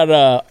on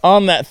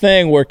that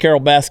thing where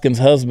Carol Baskin's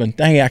husband,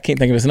 dang, I can't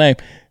think of his name,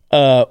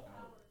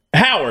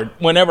 Howard,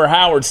 whenever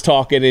Howard's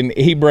talking and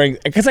he brings,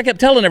 because I kept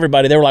telling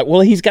everybody, they were like,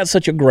 well, he's got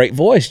such a great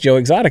voice, Joe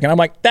Exotic. And I'm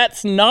like,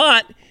 that's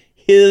not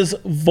his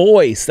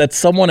voice. That's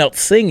someone else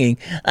singing.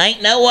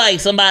 Ain't no way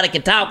somebody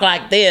can talk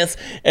like this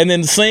and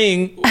then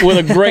sing with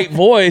a great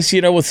voice,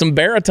 with some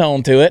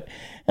baritone to it.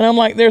 And I'm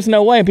like, there's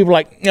no way. And people are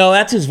like, no,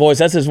 that's his voice.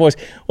 That's his voice.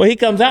 Well, he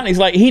comes out and he's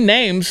like, he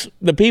names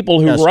the people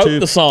who wrote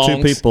the songs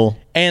two people.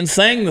 And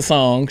sang the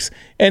songs,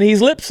 and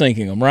he's lip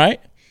syncing them, right?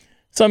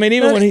 So, I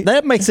mean,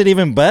 that makes it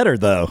even better,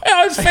 though.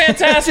 Oh, it's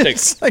fantastic.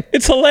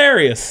 It's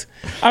hilarious.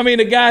 I mean,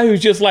 a guy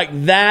who's just like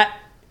that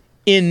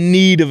in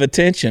need of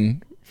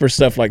attention for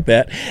stuff like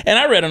that. And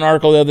I read an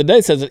article the other day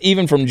that says that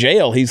even from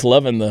jail, he's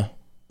loving the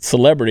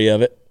celebrity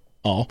of it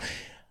all.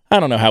 I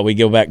don't know how we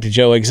go back to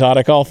Joe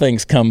Exotic. All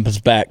things comes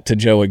back to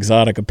Joe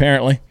Exotic,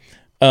 apparently.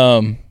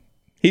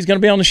 He's going to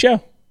be on the show.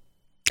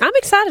 I'm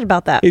excited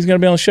about that. He's going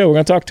to be on the show. We're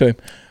going to talk to him.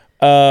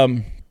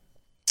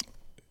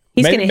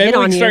 He's going to hit on you. Maybe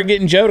we can start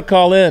getting Joe to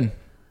call in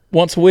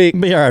once a week.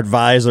 Be our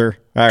advisor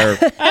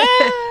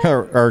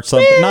or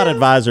something. Not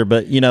advisor,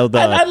 but,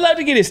 I'd love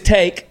to get his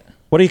take.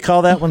 What do you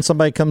call that when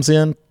somebody comes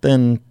in?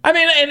 Then I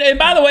mean, and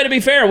by the way, to be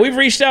fair, we've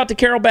reached out to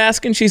Carol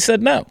Baskin. She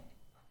said no.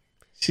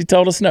 She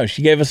told us no.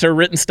 She gave us her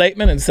written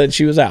statement and said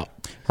she was out.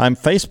 I'm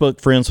Facebook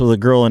friends with a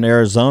girl in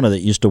Arizona that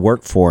used to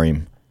work for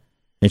him.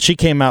 And she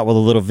came out with a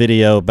little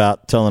video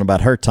telling about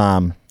her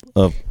time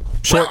of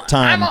short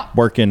time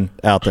working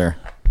out there.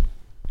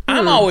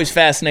 I'm always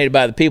fascinated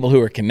by the people who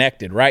are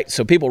connected, right?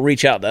 So people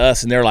reach out to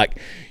us and they're like,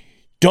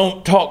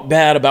 don't talk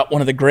bad about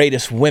one of the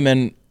greatest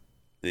women,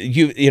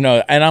 and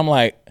I'm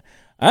like,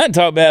 I didn't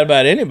talk bad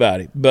about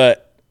anybody,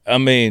 but I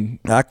mean.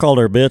 I called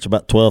her a bitch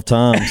about 12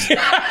 times.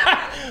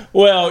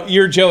 Well,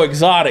 your Joe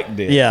Exotic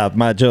did. Yeah,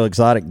 my Joe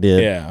Exotic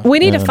did. Yeah. We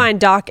need to find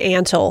Doc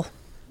Antle.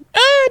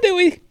 Do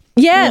we?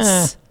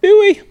 Yes. Do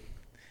we?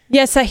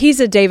 Yes,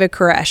 he's a David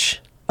Koresh.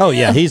 Oh,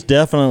 yeah. He's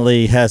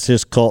definitely has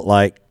his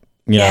cult-like,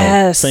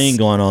 thing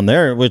going on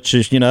there, which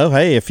is,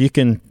 hey, if you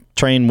can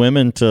train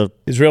women to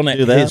his real name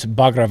is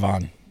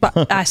Bhagavan.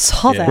 I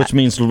saw that. Which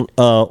means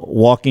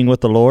walking with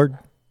the Lord.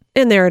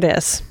 And there it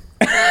is.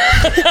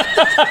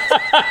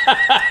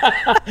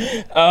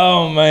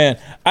 Oh man,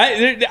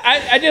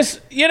 I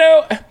just you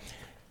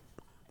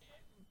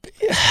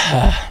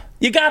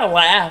gotta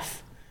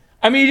laugh.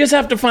 I mean, you just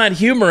have to find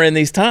humor in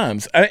these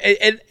times.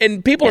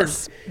 And people are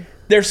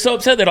they're so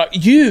upset. They're like,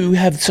 you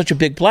have such a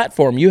big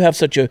platform. You have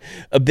such a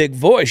big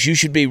voice. You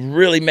should be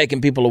really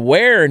making people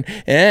aware.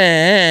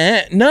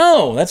 And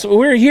no,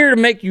 we're here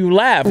to make you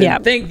laugh. Yeah.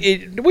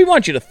 And we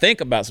want you to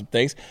think about some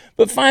things,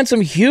 but find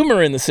some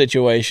humor in the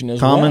situation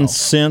as well. Common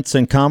sense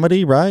and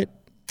comedy, right?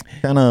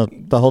 Kind of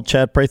the whole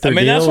Chad Prather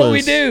deal. That's what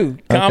we do.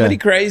 Comedy,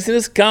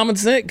 craziness, common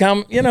sense.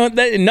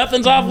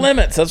 Nothing's off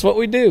limits. That's what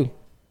we do.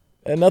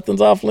 And nothing's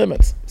off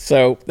limits.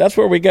 So that's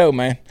where we go,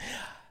 man.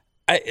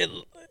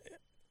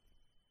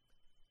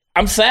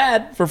 I'm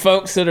sad for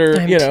folks that are,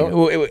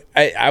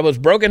 I was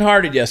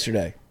brokenhearted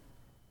yesterday,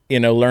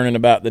 learning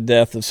about the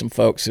death of some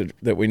folks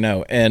that we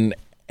know. And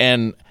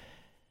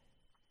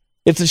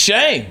it's a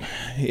shame,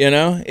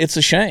 it's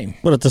a shame.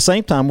 But at the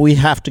same time, we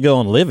have to go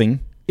on living.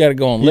 Got to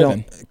go on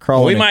living.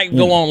 We might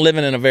go on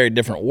living in a very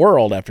different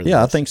world after this.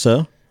 Yeah, I think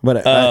so.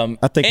 But I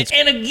think it's...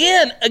 And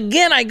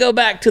again, I go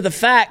back to the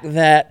fact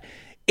that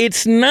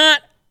it's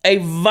not a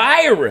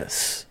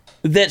virus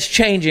that's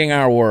changing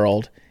our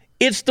world.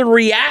 It's the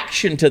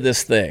reaction to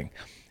this thing.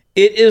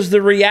 It is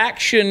the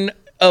reaction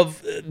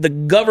of the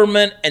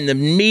government and the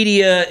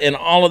media and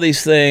all of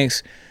these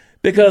things.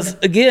 Because,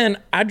 again,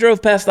 I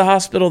drove past the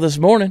hospital this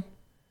morning.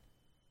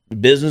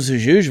 Business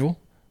as usual.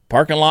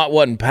 Parking lot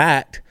wasn't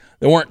packed.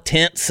 There weren't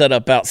tents set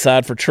up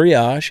outside for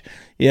triage.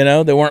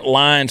 There weren't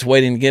lines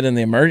waiting to get in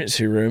the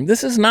emergency room.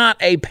 This is not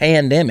a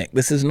pandemic.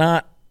 This is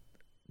not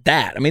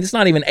that. I mean, it's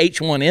not even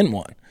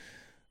H1N1.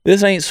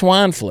 This ain't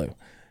swine flu.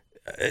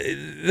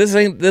 This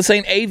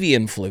ain't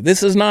avian flu.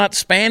 This is not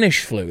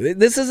Spanish flu.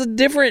 This is a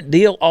different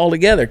deal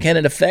altogether. Can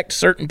it affect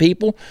certain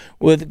people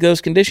with those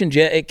conditions?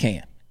 Yeah, it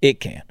can. It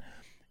can.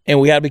 And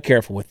we got to be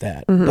careful with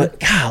that. Mm-hmm. But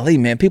golly,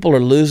 man, people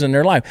are losing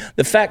their life.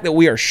 The fact that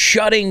we are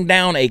shutting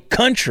down a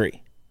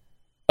country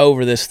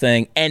over this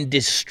thing and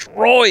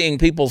destroying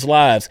people's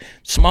lives,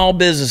 small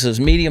businesses,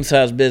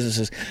 medium-sized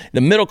businesses, the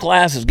middle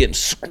class is getting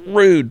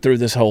screwed through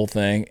this whole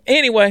thing.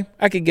 Anyway,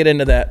 I could get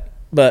into that,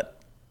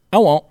 but I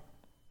won't.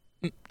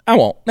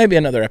 Maybe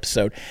another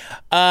episode.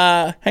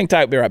 Hang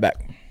tight. Be right back.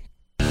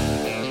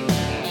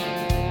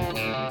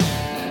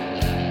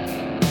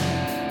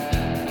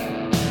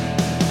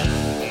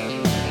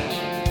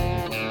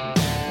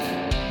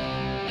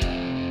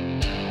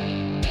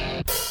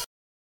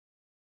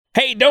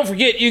 Hey, don't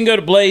forget, you can go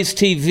to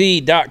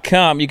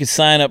blazetv.com. You can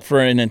sign up for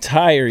an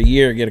entire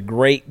year, get a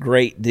great,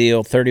 great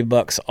deal,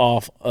 $30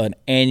 off an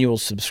annual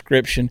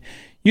subscription.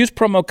 Use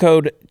promo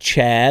code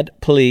CHAD,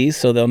 please,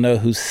 so they'll know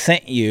who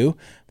sent you.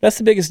 That's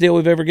the biggest deal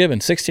we've ever given,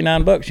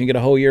 $69. You can get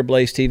a whole year of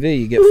Blaze TV.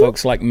 You get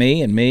folks like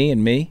me and me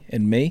and me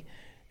and me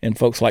and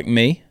folks like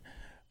me.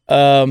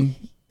 And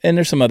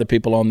there's some other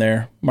people on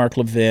there, Mark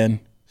Levin,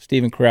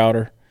 Steven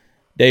Crowder,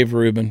 Dave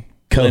Rubin.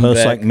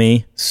 Co-hosts like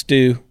me.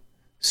 Stu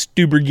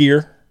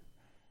Bergier.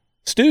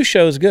 Stu's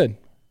show is good.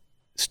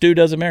 Stu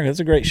Does America. That's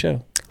a great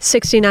show.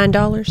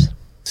 $69.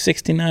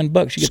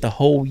 $69. You get the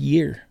whole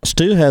year.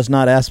 Stu has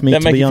not asked me to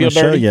be on the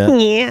show yet.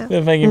 Yeah.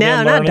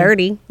 No, not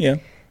dirty. Yeah.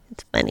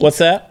 It's funny. What's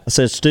that? I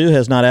said Stu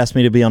has not asked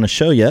me to be on a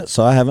show yet,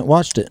 so I haven't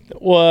watched it.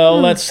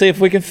 Well, let's see if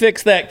we can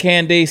fix that,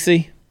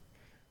 Candice.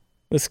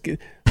 Let's get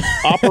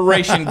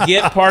Operation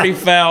Get Party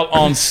Foul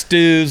on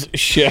Stu's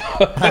show.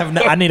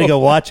 I need to go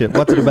watch it.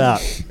 What's it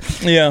about?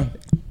 Yeah.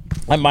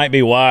 That might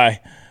be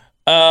why.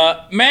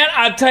 Man,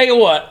 I tell you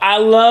what, I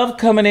love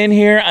coming in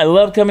here. I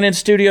love coming in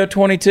Studio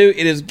 22.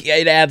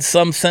 It adds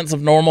some sense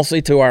of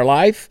normalcy to our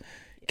life.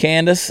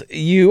 Candace,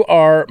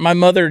 my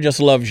mother just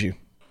loves you.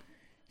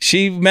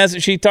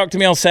 She talked to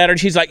me on Saturday.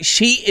 She's like,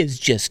 she is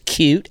just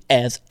cute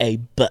as a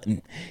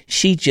button.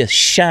 She just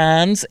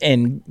shines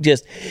and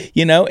just,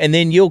 and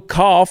then you'll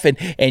cough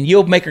and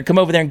you'll make her come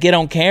over there and get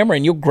on camera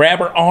and you'll grab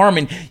her arm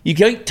and you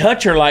can't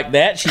touch her like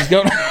that. She's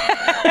going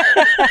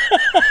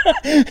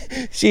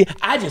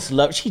I just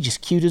love her. She's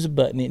just cute as a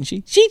button, isn't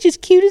she? She's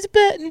just cute as a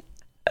button.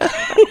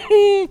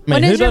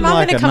 When is your mom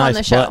going to come on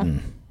the show?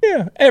 Button?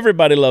 Yeah,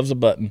 everybody loves a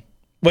button.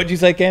 What'd you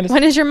say, Candace?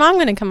 When is your mom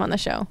going to come on the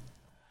show?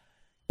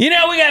 We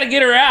got to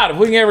get her out if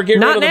we can ever get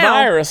rid of the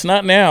virus.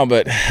 Not now,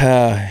 but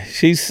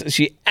she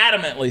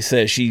adamantly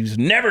says she's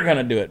never going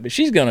to do it, but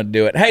she's going to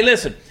do it. Hey,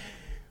 listen,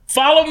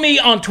 follow me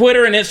on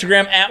Twitter and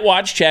Instagram at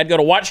WatchChad. Go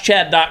to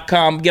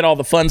watchchad.com, get all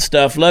the fun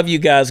stuff. Love you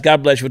guys.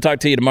 God bless you. We'll talk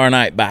to you tomorrow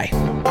night. Bye.